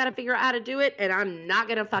 I've got to figure out how to do it, and I'm not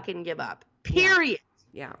going to fucking give up. Period.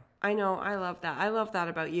 Yeah, I know. I love that. I love that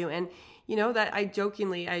about you. And that I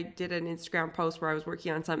did an Instagram post where I was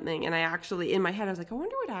working on something, and I actually, in my head, I was like, I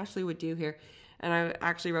wonder what Ashley would do here. And I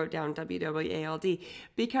actually wrote down WWALD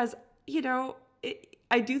because,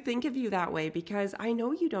 I do think of you that way because I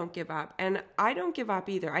know you don't give up, and I don't give up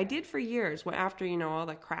either. I did for years after, all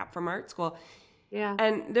the crap from art school. Yeah.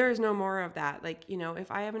 And there is no more of that. Like,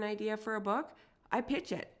 if I have an idea for a book, I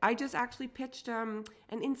pitch it. I just actually pitched an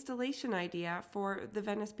installation idea for the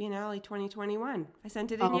Venice Biennale 2021. I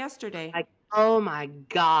sent it in yesterday. Oh my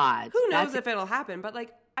God. Who knows if it'll happen, but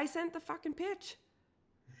like I sent the fucking pitch.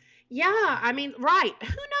 Yeah, I mean, right. Who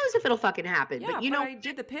knows if it'll fucking happen? Yeah, but I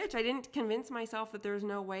did the pitch. I didn't convince myself that there's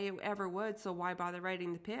no way it ever would, so why bother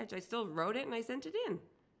writing the pitch? I still wrote it and I sent it in.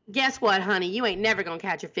 Guess what, honey? You ain't never gonna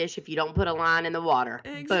catch a fish if you don't put a line in the water.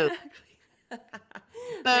 Exactly. Boom.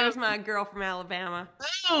 There's my girl from Alabama.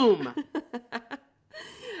 Boom.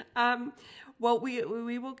 Well,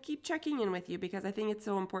 we will keep checking in with you because I think it's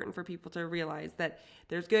so important for people to realize that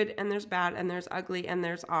there's good and there's bad and there's ugly and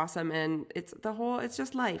there's awesome, and it's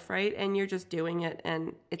just life, right? And you're just doing it,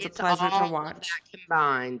 and it's a pleasure to watch. Of that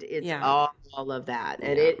combined, it's Yeah. all of that.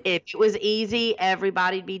 And Yeah. if it was easy,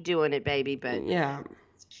 everybody'd be doing it, baby. But Yeah.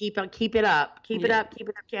 keep it up, keep it up.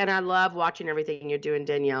 And I love watching everything you're doing,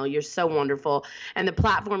 Danielle. You're so wonderful. And the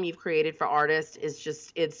platform you've created for artists is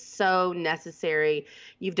just, it's so necessary.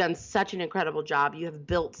 You've done such an incredible job. You have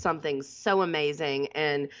built something so amazing,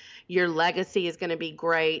 and your legacy is going to be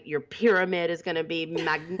great. Your pyramid is going to be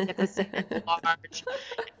magnificent and large.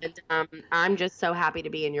 And I'm just so happy to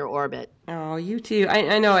be in your orbit. Oh, you too.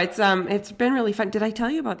 I know it's been really fun. Did I tell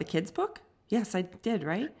you about the kids book? Yes, I did,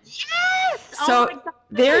 right? Yes. So oh my God.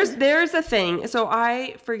 there's a thing. So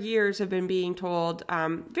I, for years, have been being told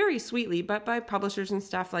very sweetly, but by publishers and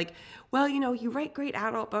stuff, like, well, you write great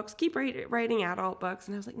adult books, keep writing adult books.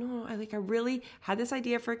 And I was like, no, I really had this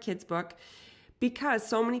idea for a kid's book because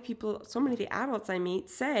so many of the adults I meet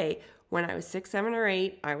say, when I was 6, 7, or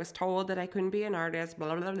 8, I was told that I couldn't be an artist,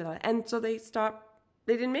 blah, blah, blah, blah. And so they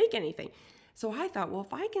didn't make anything. So I thought, well,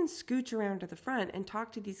 if I can scooch around to the front and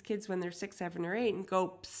talk to these kids when they're 6, 7, or 8 and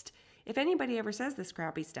go, psst, if anybody ever says this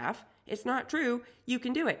crappy stuff, it's not true, you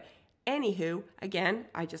can do it. Anywho, again,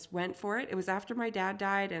 I just went for it. It was after my dad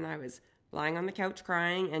died and I was lying on the couch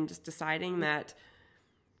crying and just deciding that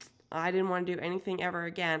I didn't want to do anything ever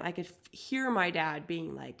again. I could hear my dad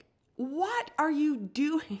being like, what are you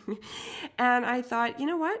doing? And I thought, you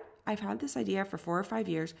know what? I've had this idea for 4 or 5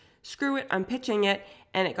 years. Screw it. I'm pitching it.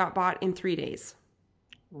 And it got bought in 3 days.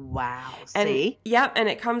 Wow. And, See? Yeah, and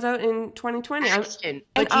it comes out in 2020. Action.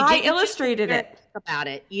 And I illustrated it. Think about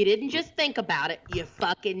it. You didn't just think about it. You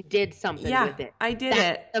fucking did something with it. I did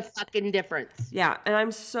it. That's the fucking difference. Yeah, and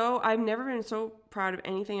I've never been so proud of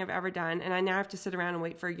anything I've ever done, and I now have to sit around and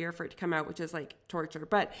wait for a year for it to come out, which is like torture.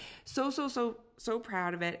 But so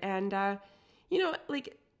proud of it, and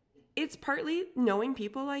like it's partly knowing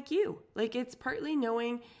people like you. Like it's partly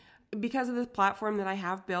knowing. Because of this platform that I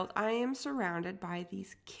have built, I am surrounded by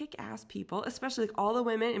these kick-ass people, especially like all the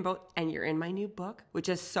women in both, and you're in my new book, which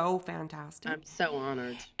is so fantastic. I'm so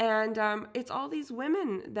honored. And it's all these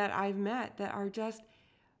women that I've met that are just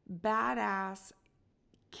badass,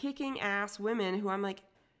 kicking ass women who I'm like,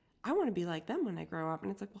 I want to be like them when I grow up.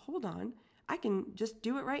 And it's like, well, hold on. I can just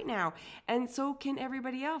do it right now. And so can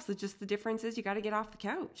everybody else. It's just the difference is you got to get off the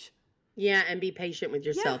couch. Yeah, and be patient with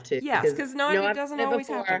yourself too. Yes, because it doesn't always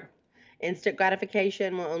happen. Instant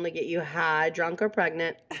gratification will only get you high, drunk, or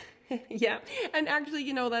pregnant. Yeah. And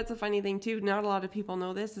actually, that's a funny thing too. Not a lot of people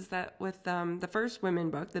know this, is that with the first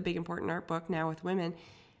women book, the Big Important Art book, now with women,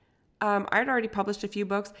 I'd already published a few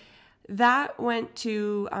books. That went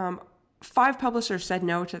to 5 publishers said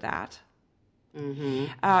no to that.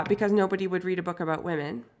 Mm-hmm. Because nobody would read a book about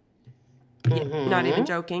women. Mm-hmm. Yeah, not even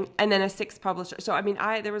joking. And then a 6th publisher. So, I mean,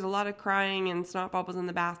 there was a lot of crying and snot bubbles in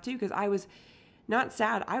the bath too, because I was not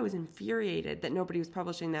sad. I was infuriated that nobody was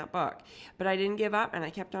publishing that book. But I didn't give up, and I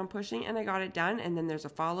kept on pushing, and I got it done. And then there's a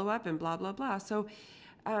follow-up and blah, blah, blah. So,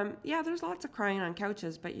 there's lots of crying on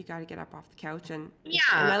couches, but you got to get up off the couch. And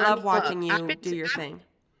I love watching you do your thing.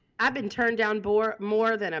 I've been turned down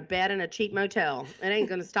more than a bed in a cheap motel. It ain't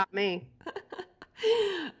going to stop me.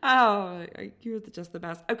 Oh, you're just the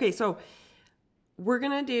best. Okay, so we're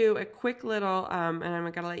going to do a quick little, and I'm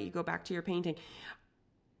going to let you go back to your painting,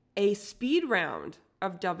 a speed round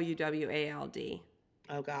of WWALD.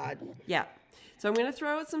 Oh, God. Yeah. So I'm going to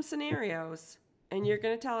throw out some scenarios, and you're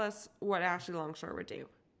going to tell us what Ashley Longshore would do.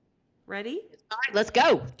 Ready? All right, let's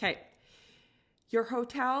go. Okay. Your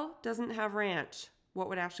hotel doesn't have ranch. What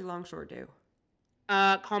would Ashley Longshore do?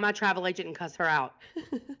 Call my travel agent and cuss her out.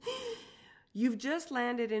 You've just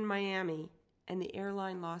landed in Miami, and the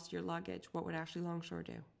airline lost your luggage. What would Ashley Longshore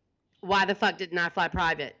do? Why the fuck didn't I fly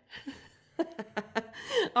private?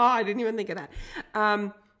 Oh, I didn't even think of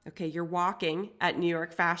that. Okay, you're walking at New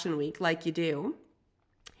York Fashion Week like you do,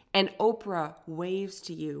 and Oprah waves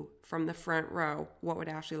to you from the front row. What would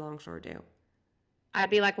Ashley Longshore do? I'd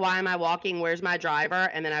be like, why am I walking? Where's my driver?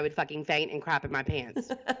 And then I would fucking faint and crap in my pants.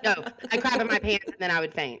 No, I crap in my pants and then I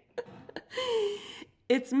would faint.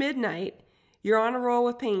 It's midnight. You're on a roll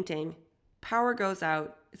with painting. Power goes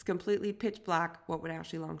out. It's completely pitch black. What would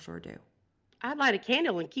Ashley Longshore do? I'd light a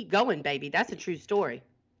candle and keep going, baby. That's a true story.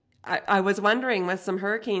 I was wondering, with some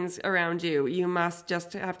hurricanes around you, you must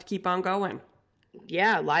just have to keep on going.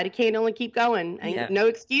 Yeah, light a candle and keep going. No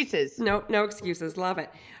excuses. No excuses. Love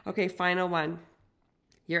it. Okay, final one.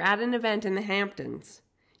 You're at an event in the Hamptons.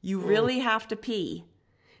 You really have to pee.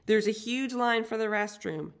 There's a huge line for the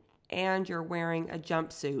restroom, and you're wearing a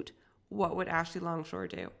jumpsuit. What would Ashley Longshore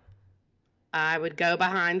do? I would go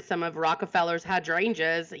behind some of Rockefeller's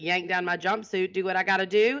hydrangeas, yank down my jumpsuit, do what I got to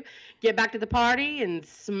do, get back to the party, and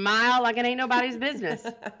smile like it ain't nobody's business.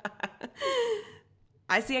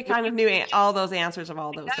 I see I kind of knew all those answers of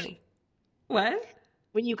all those things. What?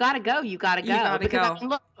 When you gotta go, you gotta go. You gotta because go. I mean,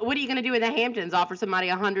 look, what are you gonna do in the Hamptons? Offer somebody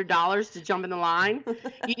 $100 to jump in the line?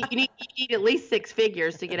 You need at least 6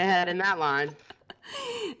 figures to get ahead in that line.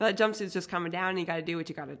 That jumpsuit's just coming down, and you got to do what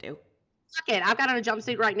you got to do. Fuck it, I've got on a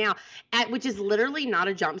jumpsuit right now, which is literally not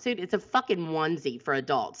a jumpsuit. It's a fucking onesie for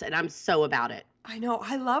adults, and I'm so about it. I know.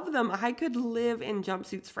 I love them. I could live in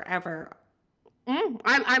jumpsuits forever.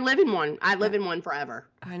 I live in one. I live in one forever.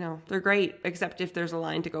 I know. They're great, except if there's a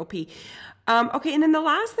line to go pee. Okay, and then the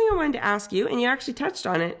last thing I wanted to ask you, and you actually touched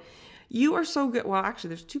on it, you are so good. Well, actually,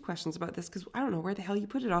 there's 2 questions about this because I don't know where the hell you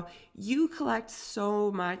put it all. You collect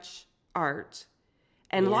so much art,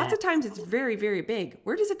 and lots of times it's very, very big.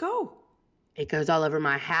 Where does it go? It goes all over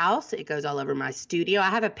my house. It goes all over my studio. I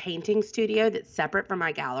have a painting studio that's separate from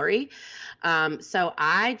my gallery. So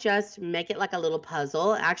I just make it like a little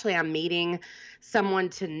puzzle. Actually, I'm meeting someone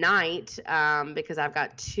tonight because I've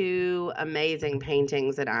got 2 amazing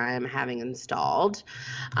paintings that I am having installed.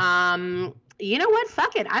 You know what?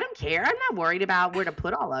 Fuck it. I don't care. I'm not worried about where to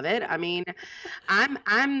put all of it. I mean,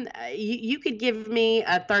 you could give me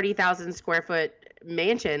a 30,000 square foot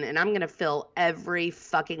mansion and I'm going to fill every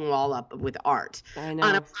fucking wall up with art. I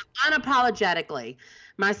know. Unapologetically.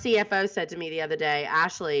 My CFO said to me the other day,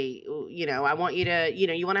 Ashley, I want you to,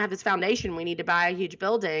 you want to have this foundation. We need to buy a huge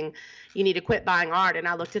building. You need to quit buying art. And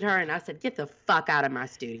I looked at her and I said, get the fuck out of my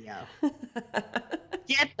studio.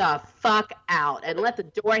 Get the fuck out and let the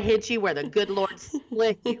door hit you where the good Lord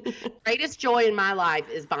split you. Greatest joy in my life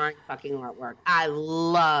is buying fucking artwork. I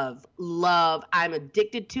love, I'm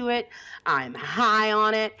addicted to it. I'm high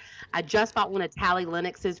on it. I just bought one of Tally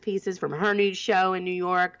Lennox's pieces from her new show in New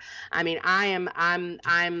York. I mean, I'm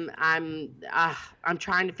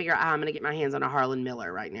trying to figure out how I'm going to get my hands on a Harlan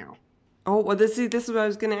Miller right now. Oh, well, this is what I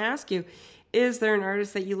was going to ask you. Is there an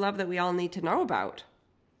artist that you love that we all need to know about?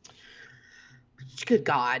 Good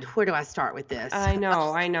God, where do I start with this? I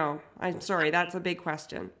know. I'm sorry, that's a big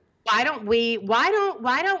question. Why don't we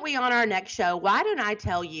on our next show, why don't I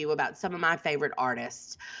tell you about some of my favorite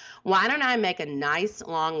artists? Why don't I make a nice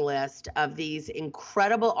long list of these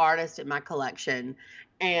incredible artists in my collection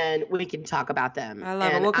and we can talk about them. I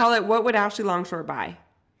love it. We'll call it What Would Ashley Longshore Buy?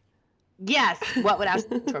 Yes, What Would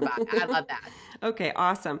Ashley Longshore Buy? I love that. Okay,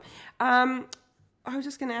 awesome. I was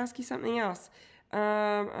just going to ask you something else. Get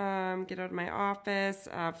out of my office,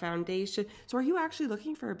 foundation. So are you actually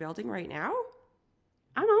looking for a building right now?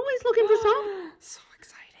 I'm always looking for something. So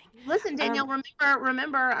exciting. Listen, Danielle,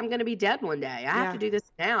 remember, I'm going to be dead one day. I have to do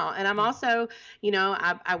this now. And I'm also,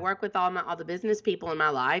 I work with all the business people in my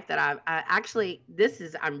life that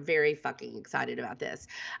I'm very fucking excited about this.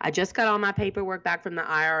 I just got all my paperwork back from the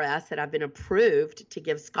IRS that I've been approved to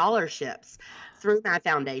give scholarships through my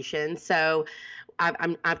foundation. So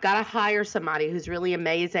I've got to hire somebody who's really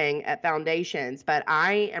amazing at foundations, but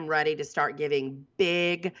I am ready to start giving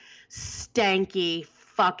big, stanky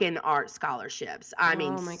fucking art scholarships. I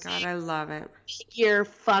mean, oh my God, I love it. Figure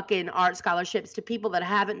fucking art scholarships to people that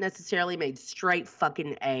haven't necessarily made straight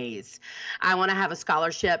fucking A's. I want to have a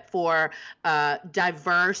scholarship for a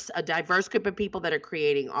diverse group of people that are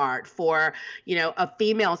creating art, for, a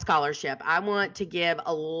female scholarship. I want to give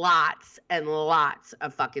lots and lots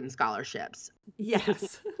of fucking scholarships.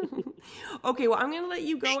 Yes. Okay, well, I'm going to let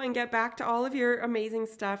you go and get back to all of your amazing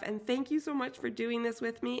stuff. And thank you so much for doing this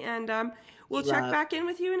with me. And we'll check back in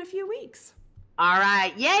with you in a few weeks. All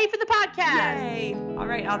right. Yay for the podcast. Yay. All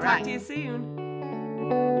right. I'll talk to you soon.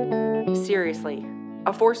 Seriously,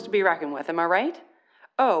 a force to be reckoned with, am I right?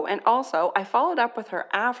 Oh, and also, I followed up with her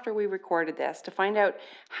after we recorded this to find out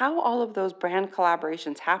how all of those brand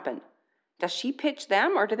collaborations happen. Does she pitch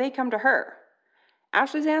them or do they come to her?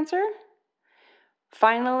 Ashley's answer?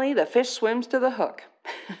 Finally, the fish swims to the hook.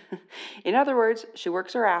 In other words, she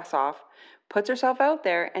works her ass off, puts herself out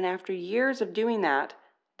there, and after years of doing that,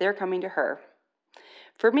 they're coming to her.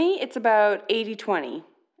 For me, it's about 80-20.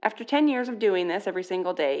 After 10 years of doing this every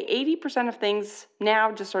single day, 80% of things now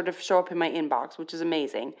just sort of show up in my inbox, which is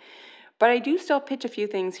amazing. But I do still pitch a few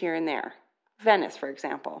things here and there. Venice, for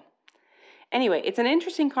example. Anyway, it's an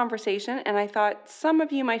interesting conversation, and I thought some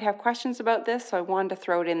of you might have questions about this, so I wanted to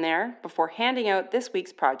throw it in there before handing out this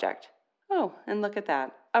week's project. Oh, and look at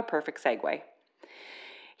that, a perfect segue.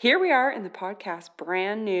 Here we are in the podcast's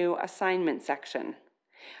brand new assignment section.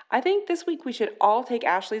 I think this week we should all take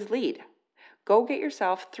Ashley's lead. Go get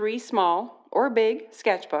yourself 3 small or big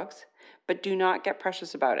sketchbooks, but do not get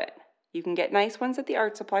precious about it. You can get nice ones at the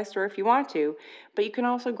art supply store if you want to, but you can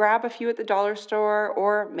also grab a few at the dollar store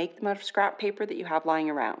or make them out of scrap paper that you have lying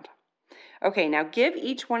around. Okay, now give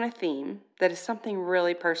each one a theme that is something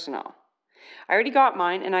really personal. I already got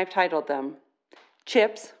mine and I've titled them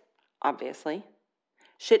Chips, obviously,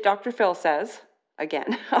 Shit Dr. Phil Says,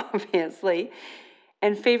 again, obviously,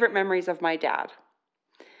 and Favorite Memories of My Dad.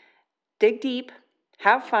 Dig deep,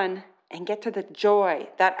 have fun, and get to the joy,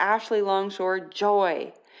 that Ashley Longshore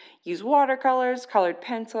joy. Use watercolors, colored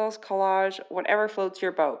pencils, collage, whatever floats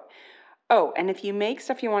your boat. Oh, and if you make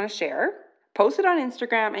stuff you want to share, post it on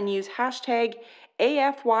Instagram and use hashtag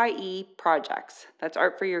AFYE projects. That's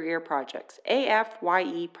Art for Your Ear projects.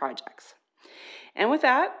 AFYE projects. And with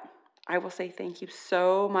that, I will say thank you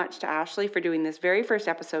so much to Ashley for doing this very first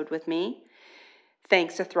episode with me.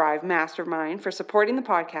 Thanks to Thrive Mastermind for supporting the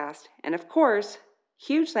podcast. And of course,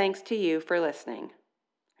 huge thanks to you for listening.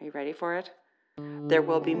 Are you ready for it? There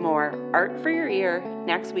will be more Art for Your Ear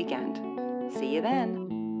next weekend. See you then.